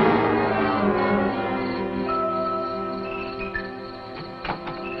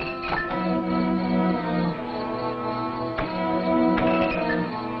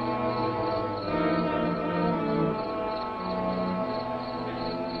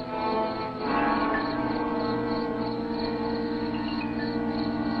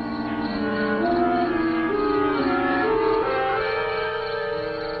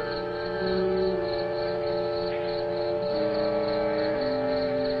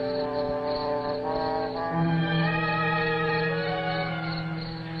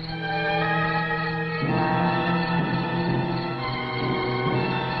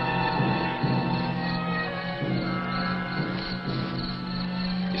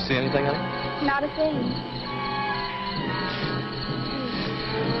 anything, honey? Not a thing.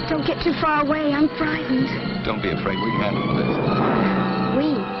 Don't get too far away. I'm frightened. Don't be afraid. We can handle this.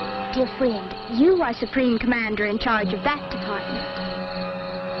 We, dear friend, you are Supreme Commander in charge of that department.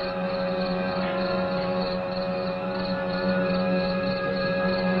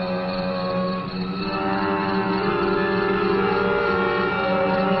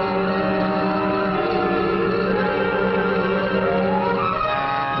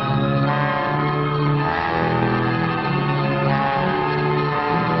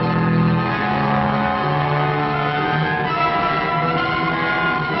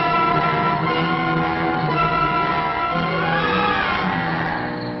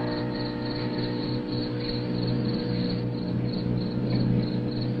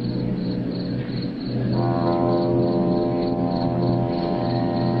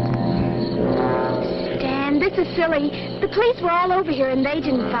 The police were all over here and they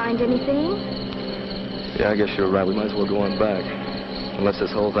didn't find anything. Yeah, I guess you're right. We might as well go on back. Unless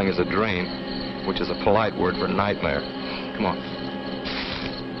this whole thing is a dream, which is a polite word for nightmare. Come on.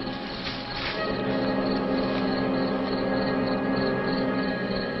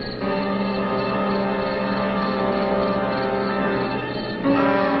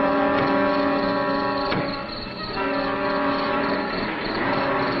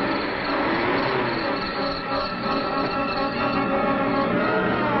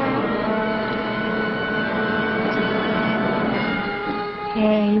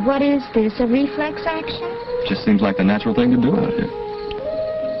 What is this, a reflex action? Just seems like the natural thing to do out here.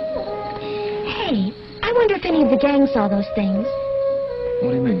 Hey, I wonder if any of the gang saw those things.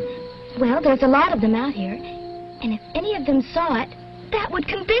 What do you mean? Well, there's a lot of them out here. And if any of them saw it, that would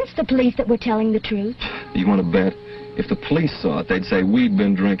convince the police that we're telling the truth. You want to bet? If the police saw it, they'd say we'd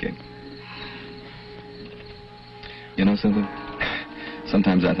been drinking. You know something?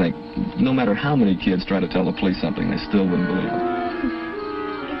 Sometimes I think no matter how many kids try to tell the police something, they still wouldn't believe it.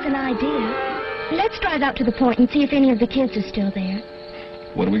 An idea. Let's drive out to the point and see if any of the kids are still there.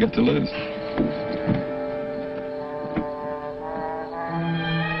 What do we got to lose?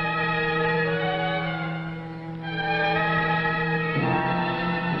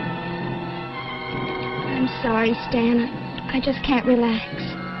 I'm sorry, Stan. I just can't relax.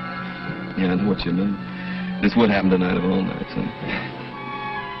 Yeah, I know what you mean. This would happen tonight of all nights, huh?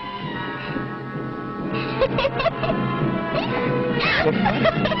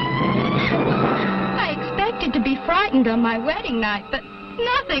 I expected to be frightened on my wedding night, but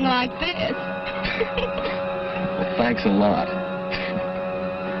nothing like this. Well, thanks a lot.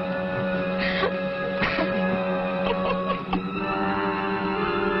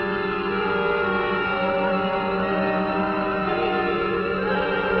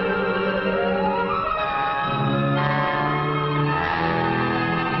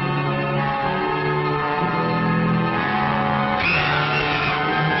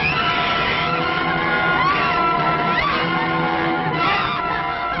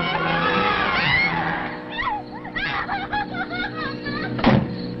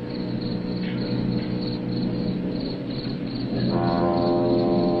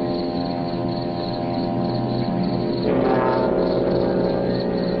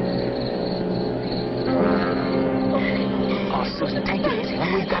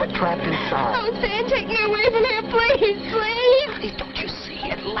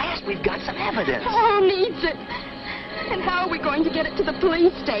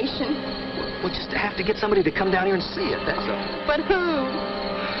 Somebody to come down here and see it, that's all. But who?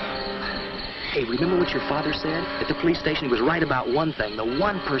 Hey, remember what your father said? At the police station, he was right about one thing. The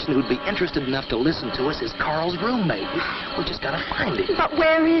one person who'd be interested enough to listen to us is Carl's roommate. We just gotta find him. But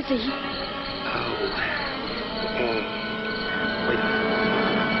where is he? Wait a minute.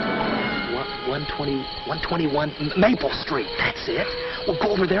 121 Maple Street. That's it. We'll go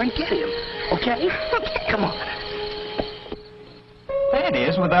over there and get him. Okay? Come on. That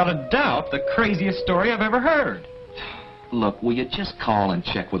is, without a doubt, the craziest story I've ever heard. Look, will you just call and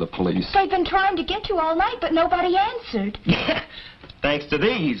check with the police? They've been trying to get you all night, but nobody answered. Yeah, thanks to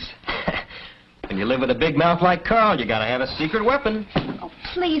these. When you live with a big mouth like Carl, you gotta have a secret weapon. Oh,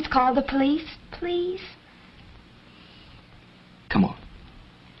 please call the police, please. Come on.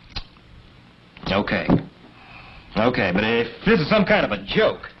 Okay. Okay, but if this is some kind of a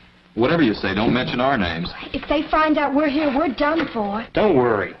joke... Whatever you say, don't mention our names. If they find out we're here, we're done for. Don't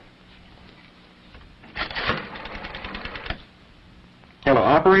worry. Hello,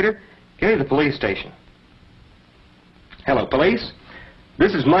 operator. Get to the police station. Hello, police.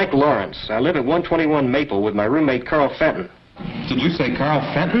 This is Mike Lawrence. I live at 121 Maple with my roommate, Carl Fenton. Did you say Carl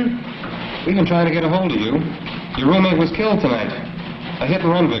Fenton? We've been trying to get a hold of you. Your roommate was killed tonight. A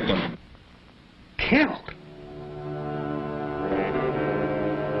hit-and-run victim. Killed?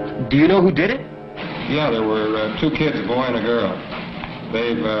 Do you know who did it? Yeah, there were 2 kids, a boy and a girl.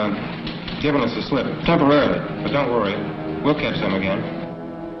 They've given us a slip, temporarily. But don't worry, we'll catch them again.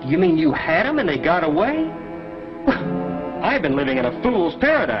 You mean you had them and they got away? I've been living in a fool's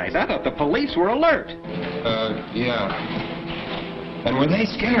paradise. I thought the police were alert. Yeah. And were they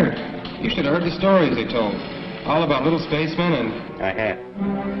scared? You should have heard the stories they told. All about little spacemen and... I have.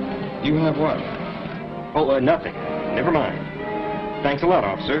 You have what? Oh, nothing. Never mind. Thanks a lot,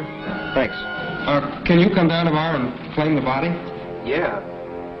 officer. Thanks. Can you come down tomorrow and claim the body? Yeah.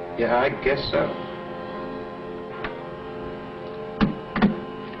 Yeah, I guess so.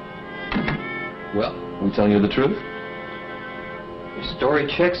 Well, we telling you the truth? Your story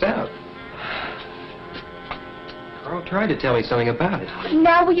checks out. Carl tried to tell me something about it.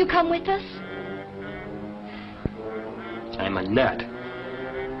 Now will you come with us? I'm a nut.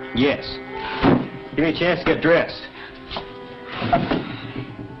 Yes. Give me a chance to get dressed.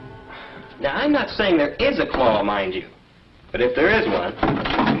 Now, I'm not saying there is a claw, mind you. But if there is one,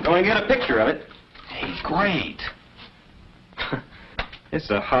 I'm going to get a picture of it. Hey, great. It's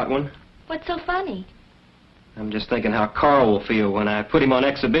a hot one. What's so funny? I'm just thinking how Carl will feel when I put him on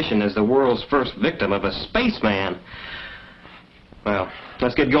exhibition as the world's first victim of a spaceman. Well,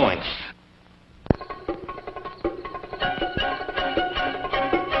 let's get going.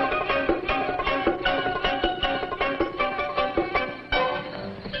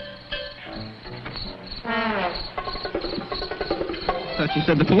 I thought you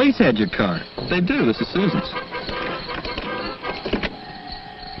said the police had your car. They do. This is Susan's.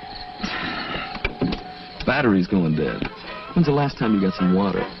 Battery's going dead. When's the last time you got some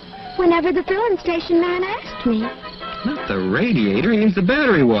water? Whenever the filling station man asked me. Not the radiator. He means the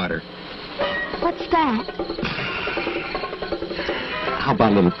battery water. What's that? How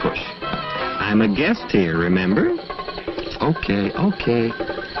about a little push? I'm a guest here, remember? Okay, okay.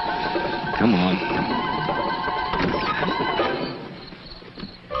 Come on.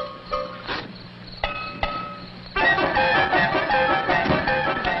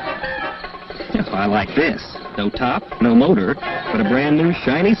 I like this. No top, no motor, but a brand new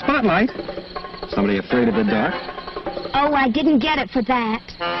shiny spotlight. Somebody afraid of the dark? Oh, I didn't get it for that.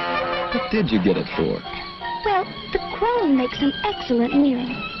 What did you get it for? Well, the chrome makes an excellent mirror.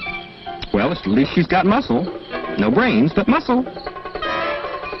 Well, at least she's got muscle. No brains, but muscle.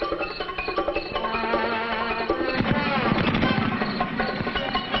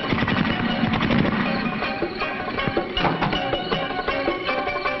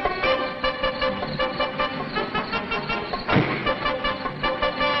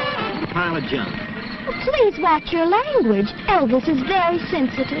 Junk. Please watch your language. Elvis is very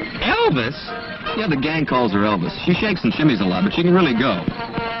sensitive. Elvis? Yeah, the gang calls her Elvis. She shakes and shimmies a lot, but she can really go.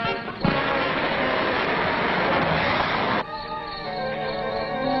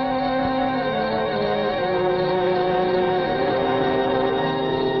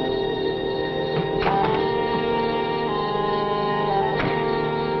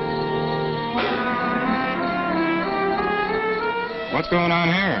 What's going on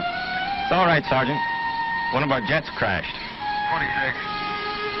here? It's all right, Sergeant. One of our jets crashed. 26.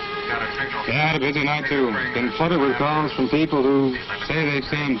 Got a signal. Yeah, had a busy night, too. Been flooded with calls from people who say they've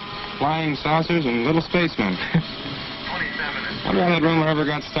seen flying saucers and little spacemen. 27. Wonder how that rumor ever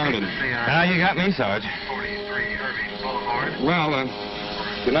got started. Ah, you got me, Sarge. 43 Irving Boulevard. Well,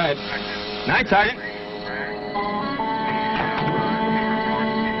 good night. Night, Sergeant.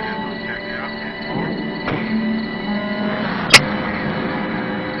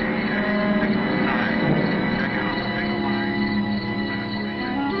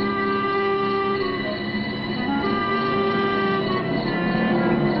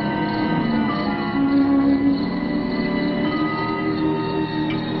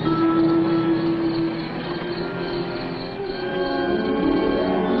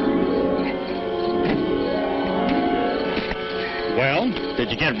 Did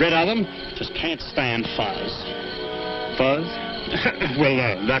you get rid of them? Just can't stand fuzz. Fuzz? Well,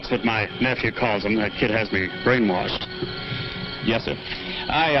 that's what my nephew calls them. That kid has me brainwashed. Yes, sir.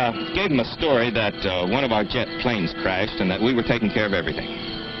 I gave him a story that one of our jet planes crashed and that we were taking care of everything.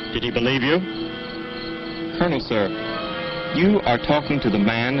 Did he believe you? Colonel, sir, you are talking to the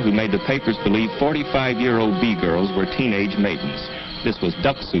man who made the papers believe 45-year-old B-girls were teenage maidens. This was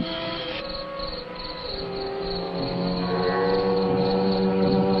duck soup.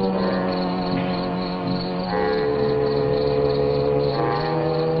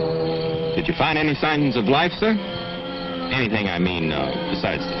 Did you find any signs of life, sir? Anything, I mean,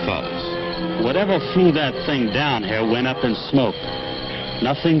 besides the fuzz. Whatever flew that thing down here went up in smoke.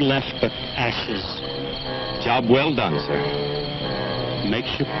 Nothing left but ashes. Job well done, sir.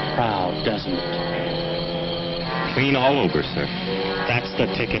 Makes you proud, doesn't it? Clean all over, sir. That's the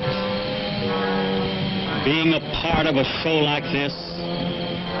ticket. Being a part of a show like this,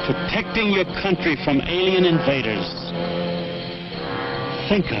 protecting your country from alien invaders.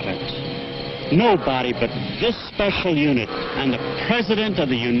 Think of it. Nobody but this special unit and the President of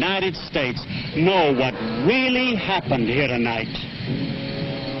the United States know what really happened here tonight.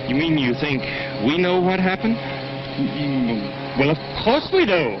 You mean you think we know what happened? Well, of course we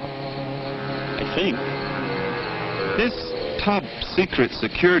do. I think. This top secret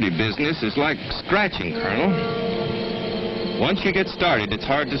security business is like scratching, Colonel. Once you get started, it's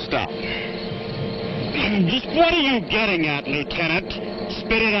hard to stop. Just what are you getting at, Lieutenant?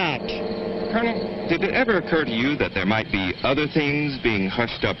 Spit it out. Colonel, did it ever occur to you that there might be other things being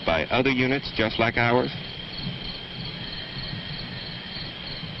hushed up by other units just like ours?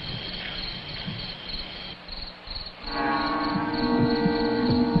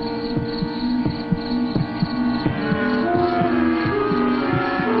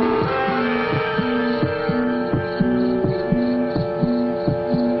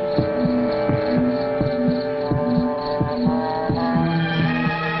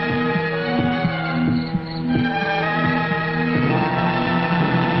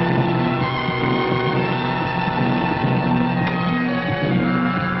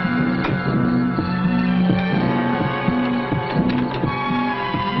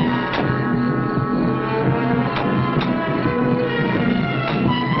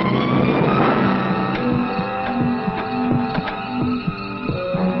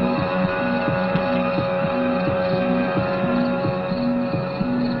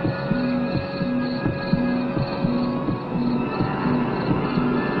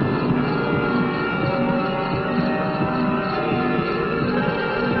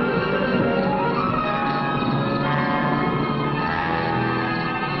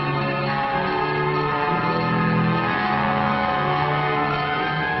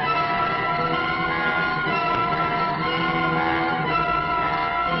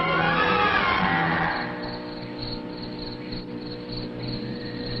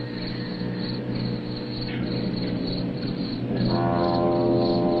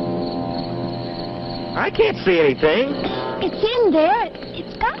 I can't see anything. It's in there.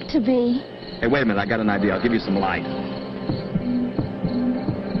 It's got to be. Hey, wait a minute. I got an idea. I'll give you some light.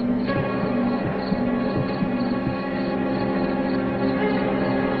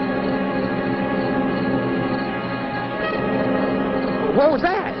 What was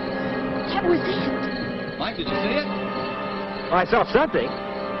that? That was it. Mike, did you see it? Oh, I saw something.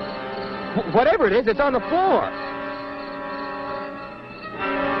 Whatever it is, it's on the floor.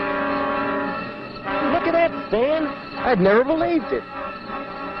 Look at that, Stan. I'd never believed it.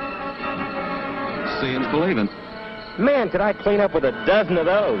 Seeing's believing. Man, could I clean up with a dozen of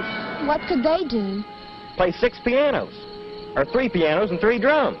those. What could they do? Play 6 pianos. Or 3 pianos and 3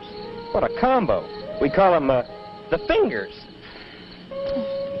 drums. What a combo. We call them, the fingers.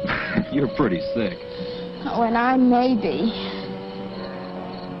 You're pretty sick. Oh, and I may be.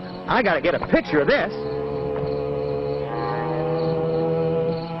 I gotta get a picture of this.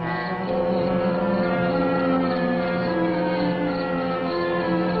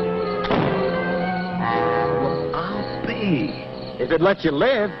 Well, I'll be. If it lets you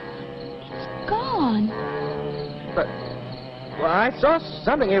live. It's gone. But, well, I saw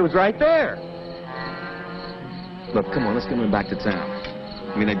something. It was right there. Look, come on, let's get him back to town.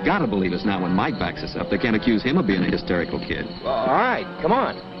 I mean, they've got to believe us now when Mike backs us up. They can't accuse him of being a hysterical kid. All right, come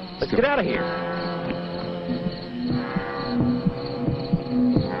on. Let's get out of here.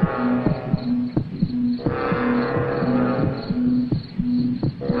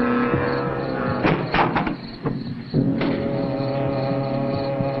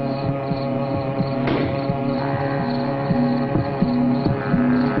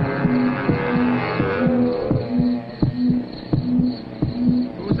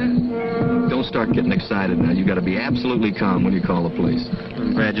 Start getting excited now. You got to be absolutely calm when you call the police.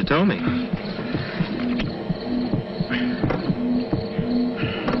 I'm glad you told me.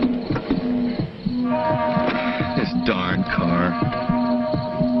 This darn car.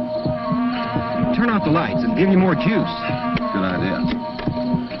 Turn off the lights and give you more juice. Good idea.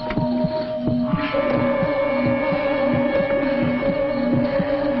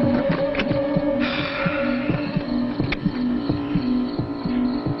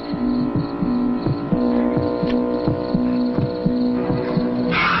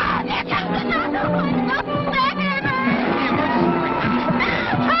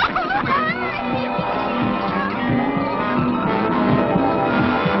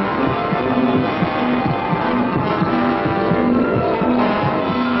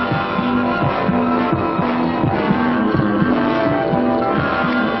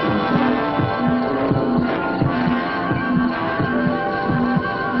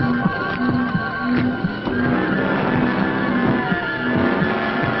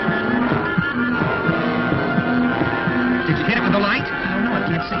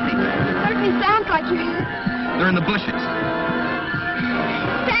 in the bushes.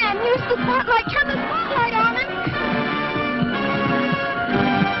 Dan, use the spotlight. Turn the spotlight on him.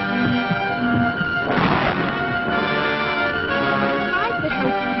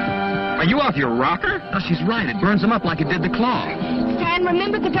 Are you off your rocker? No, she's right. It burns them up like it did the claw. Dan,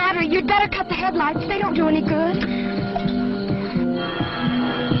 remember the battery. You'd better cut the headlights. They don't do any good.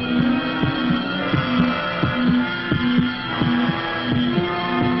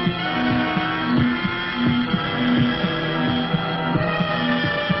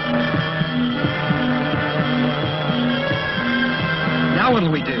 Now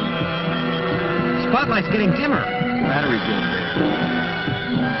what'll we do? Spotlight's getting dimmer. Battery's getting big.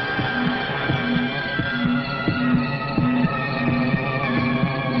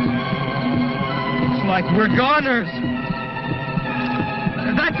 Like we're goners.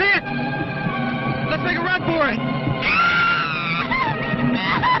 That's it. Let's make a run for it.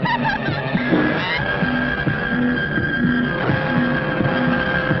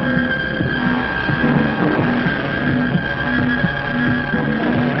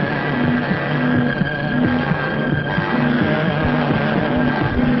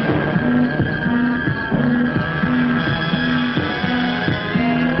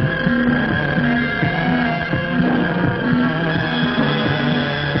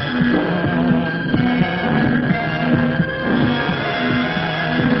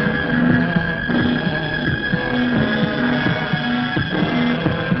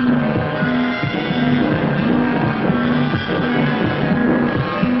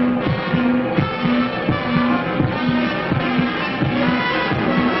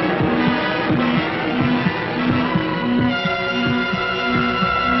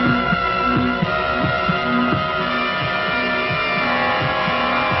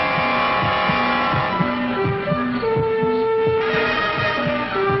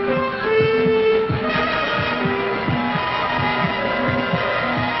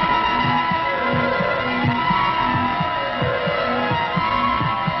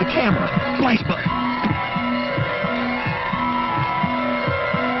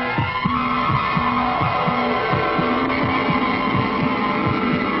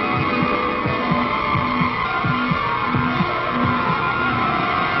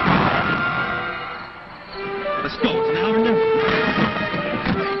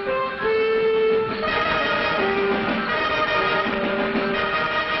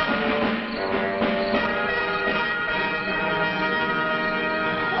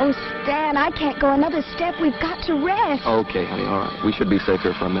 I can't go another step. We've got to rest. Okay, honey, all right. We should be safe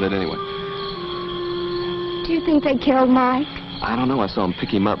here for a minute anyway. Do you think they killed Mike? I don't know. I saw him pick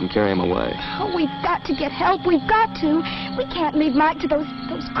him up and carry him away. Oh, we've got to get help. We've got to. We can't leave Mike to those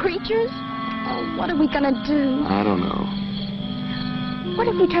creatures. Oh, what are we going to do? I don't know. What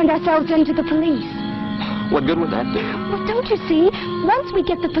if we turned ourselves into the police? What good would that do? Well, don't you see? Once we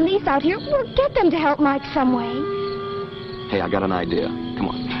get the police out here, we'll get them to help Mike some way. Hey, I got an idea. Come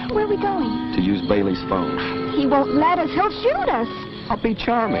on. Where are we going? To use Bailey's phone. He won't let us. He'll shoot us. I'll be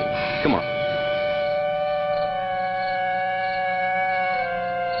charming. Come on.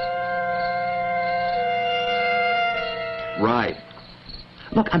 Right.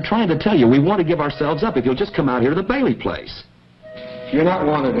 Look, I'm trying to tell you, we want to give ourselves up if you'll just come out here to the Bailey place. You're not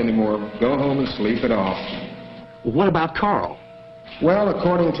wanted anymore. Go home and sleep it off. Well, what about Carl? Well,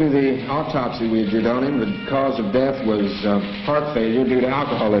 according to the autopsy we did on him, the cause of death was heart failure due to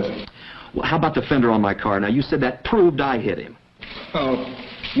alcoholism. Well, how about the fender on my car? Now, you said that proved I hit him. Oh,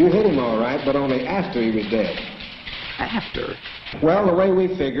 you hit him all right, but only after he was dead. After? Well, the way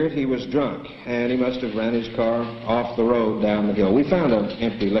we figured, he was drunk, and he must have ran his car off the road down the hill. We found an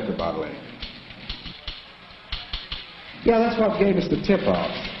empty liquor bottle in it. Yeah, that's what gave us the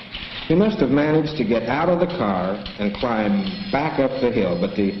tip-off. He must have managed to get out of the car and climb back up the hill,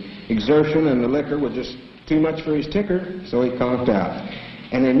 but the exertion and the liquor were just too much for his ticker, so he conked out.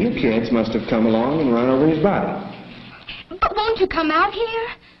 And then you kids must have come along and run over his body. But won't you come out here?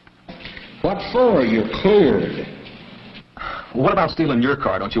 What for? You're cleared. What about stealing your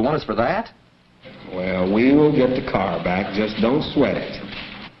car? Don't you want us for that? Well, we will get the car back. Just don't sweat it.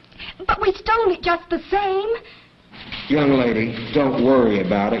 But we stole it just the same. Young lady, don't worry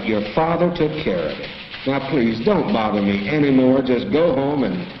about it. Your father took care of it. Now, please, don't bother me anymore. Just go home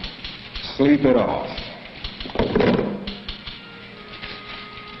and sleep it off.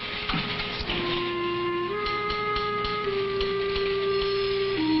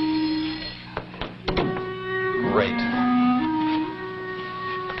 Great.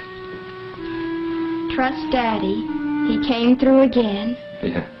 Trust Daddy. He came through again.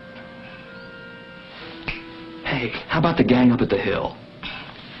 Yeah. Hey, how about the gang up at the hill?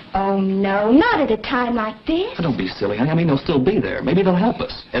 Oh, no, not at a time like this. Oh, don't be silly, honey. I mean, they'll still be there. Maybe they'll help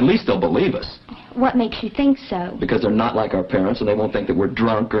us. At least they'll believe us. What makes you think so? Because they're not like our parents, and they won't think that we're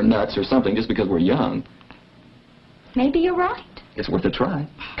drunk or nuts or something just because we're young. Maybe you're right. It's worth a try.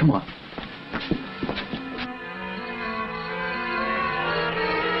 Come on.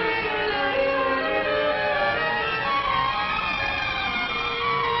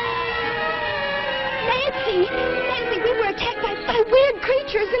 Nancy, we were attacked by weird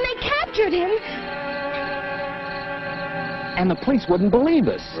creatures, and they captured him. And the police wouldn't believe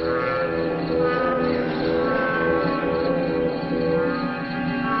us.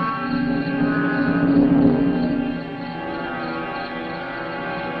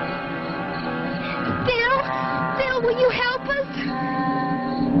 Phil, will you help us?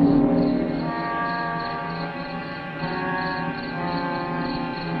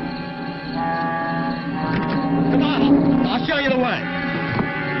 Come on, I'll show you the way.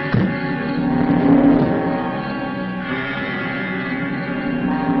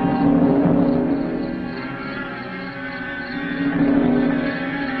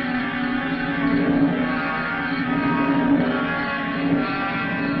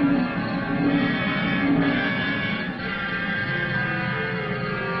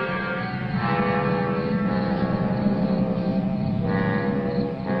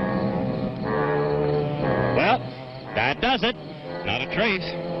 Does it? Not a trace.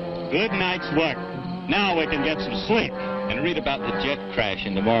 Good night's work. Now we can get some sleep and read about the jet crash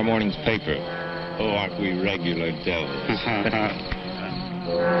in tomorrow morning's paper. Oh, aren't we regular devils?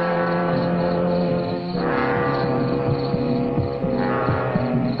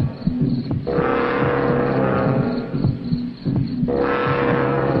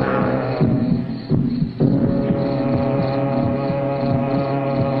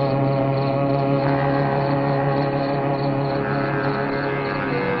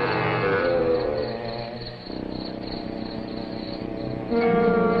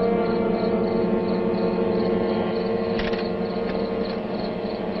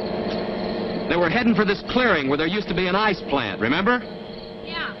 Heading for this clearing where there used to be an ice plant, remember?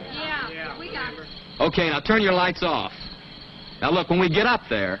 Yeah, we got it. Okay, now turn your lights off. Now look, when we get up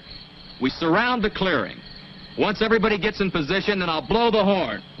there, we surround the clearing. Once everybody gets in position, then I'll blow the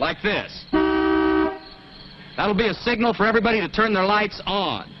horn, like this. That'll be a signal for everybody to turn their lights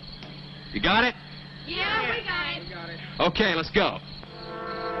on. You got it? Yeah, we got it. Okay, let's go.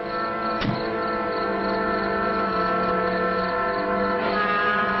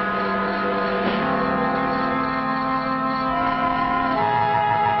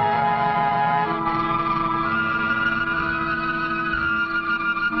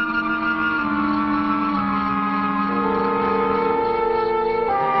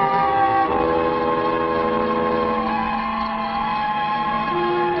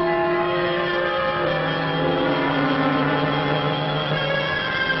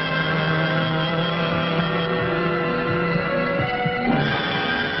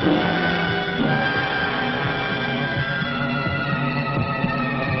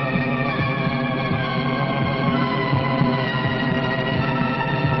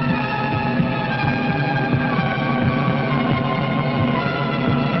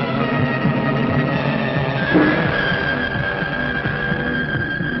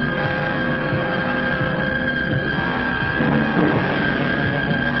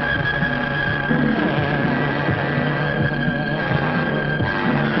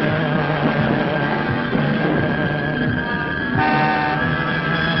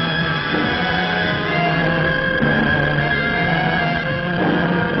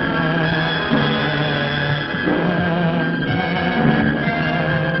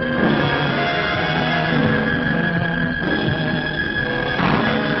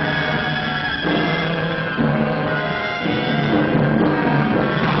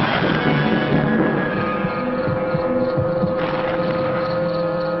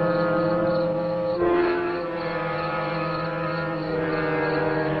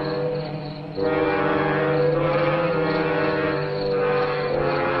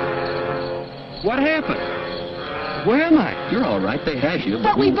 What happened? Where am I? You're all right. They had you.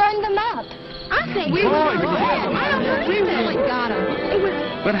 But we burned them up. I think we were dead. I don't know we got them. It was...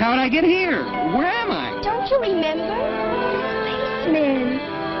 But how'd I get here? Where am I? Don't you remember? Spacemen.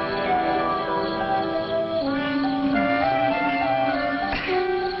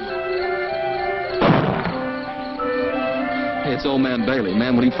 Hey, it's old man Bailey.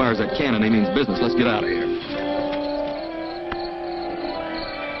 Man, when he fires that cannon, he means business. Let's get out of here.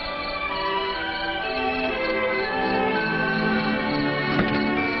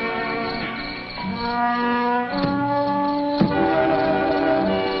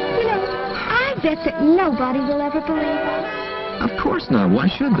 bet that nobody will ever believe us. Of course not. Why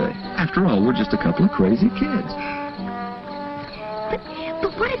should they? After all, we're just a couple of crazy kids.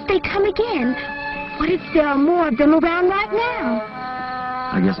 But what if they come again? What if there are more of them around right now?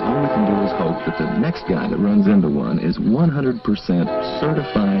 I guess all we can do is hope that the next guy that runs into one is 100%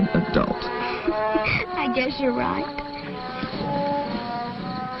 certified adult. I guess you're right.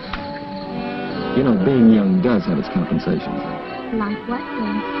 You know, being young does have its compensations. Like what, for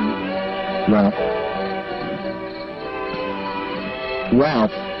instance?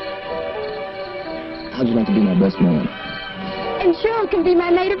 Ralph, how'd you like to be my best man? And Cheryl can be my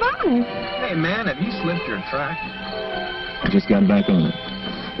maid of honor. Hey, man, have you slipped your track? I just got back on it.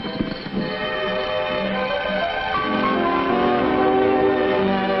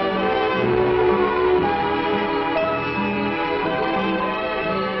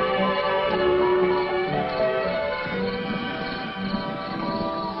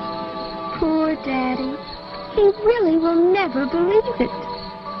 Poor Daddy. He really will never believe it.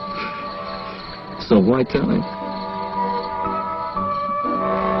 So why tell him?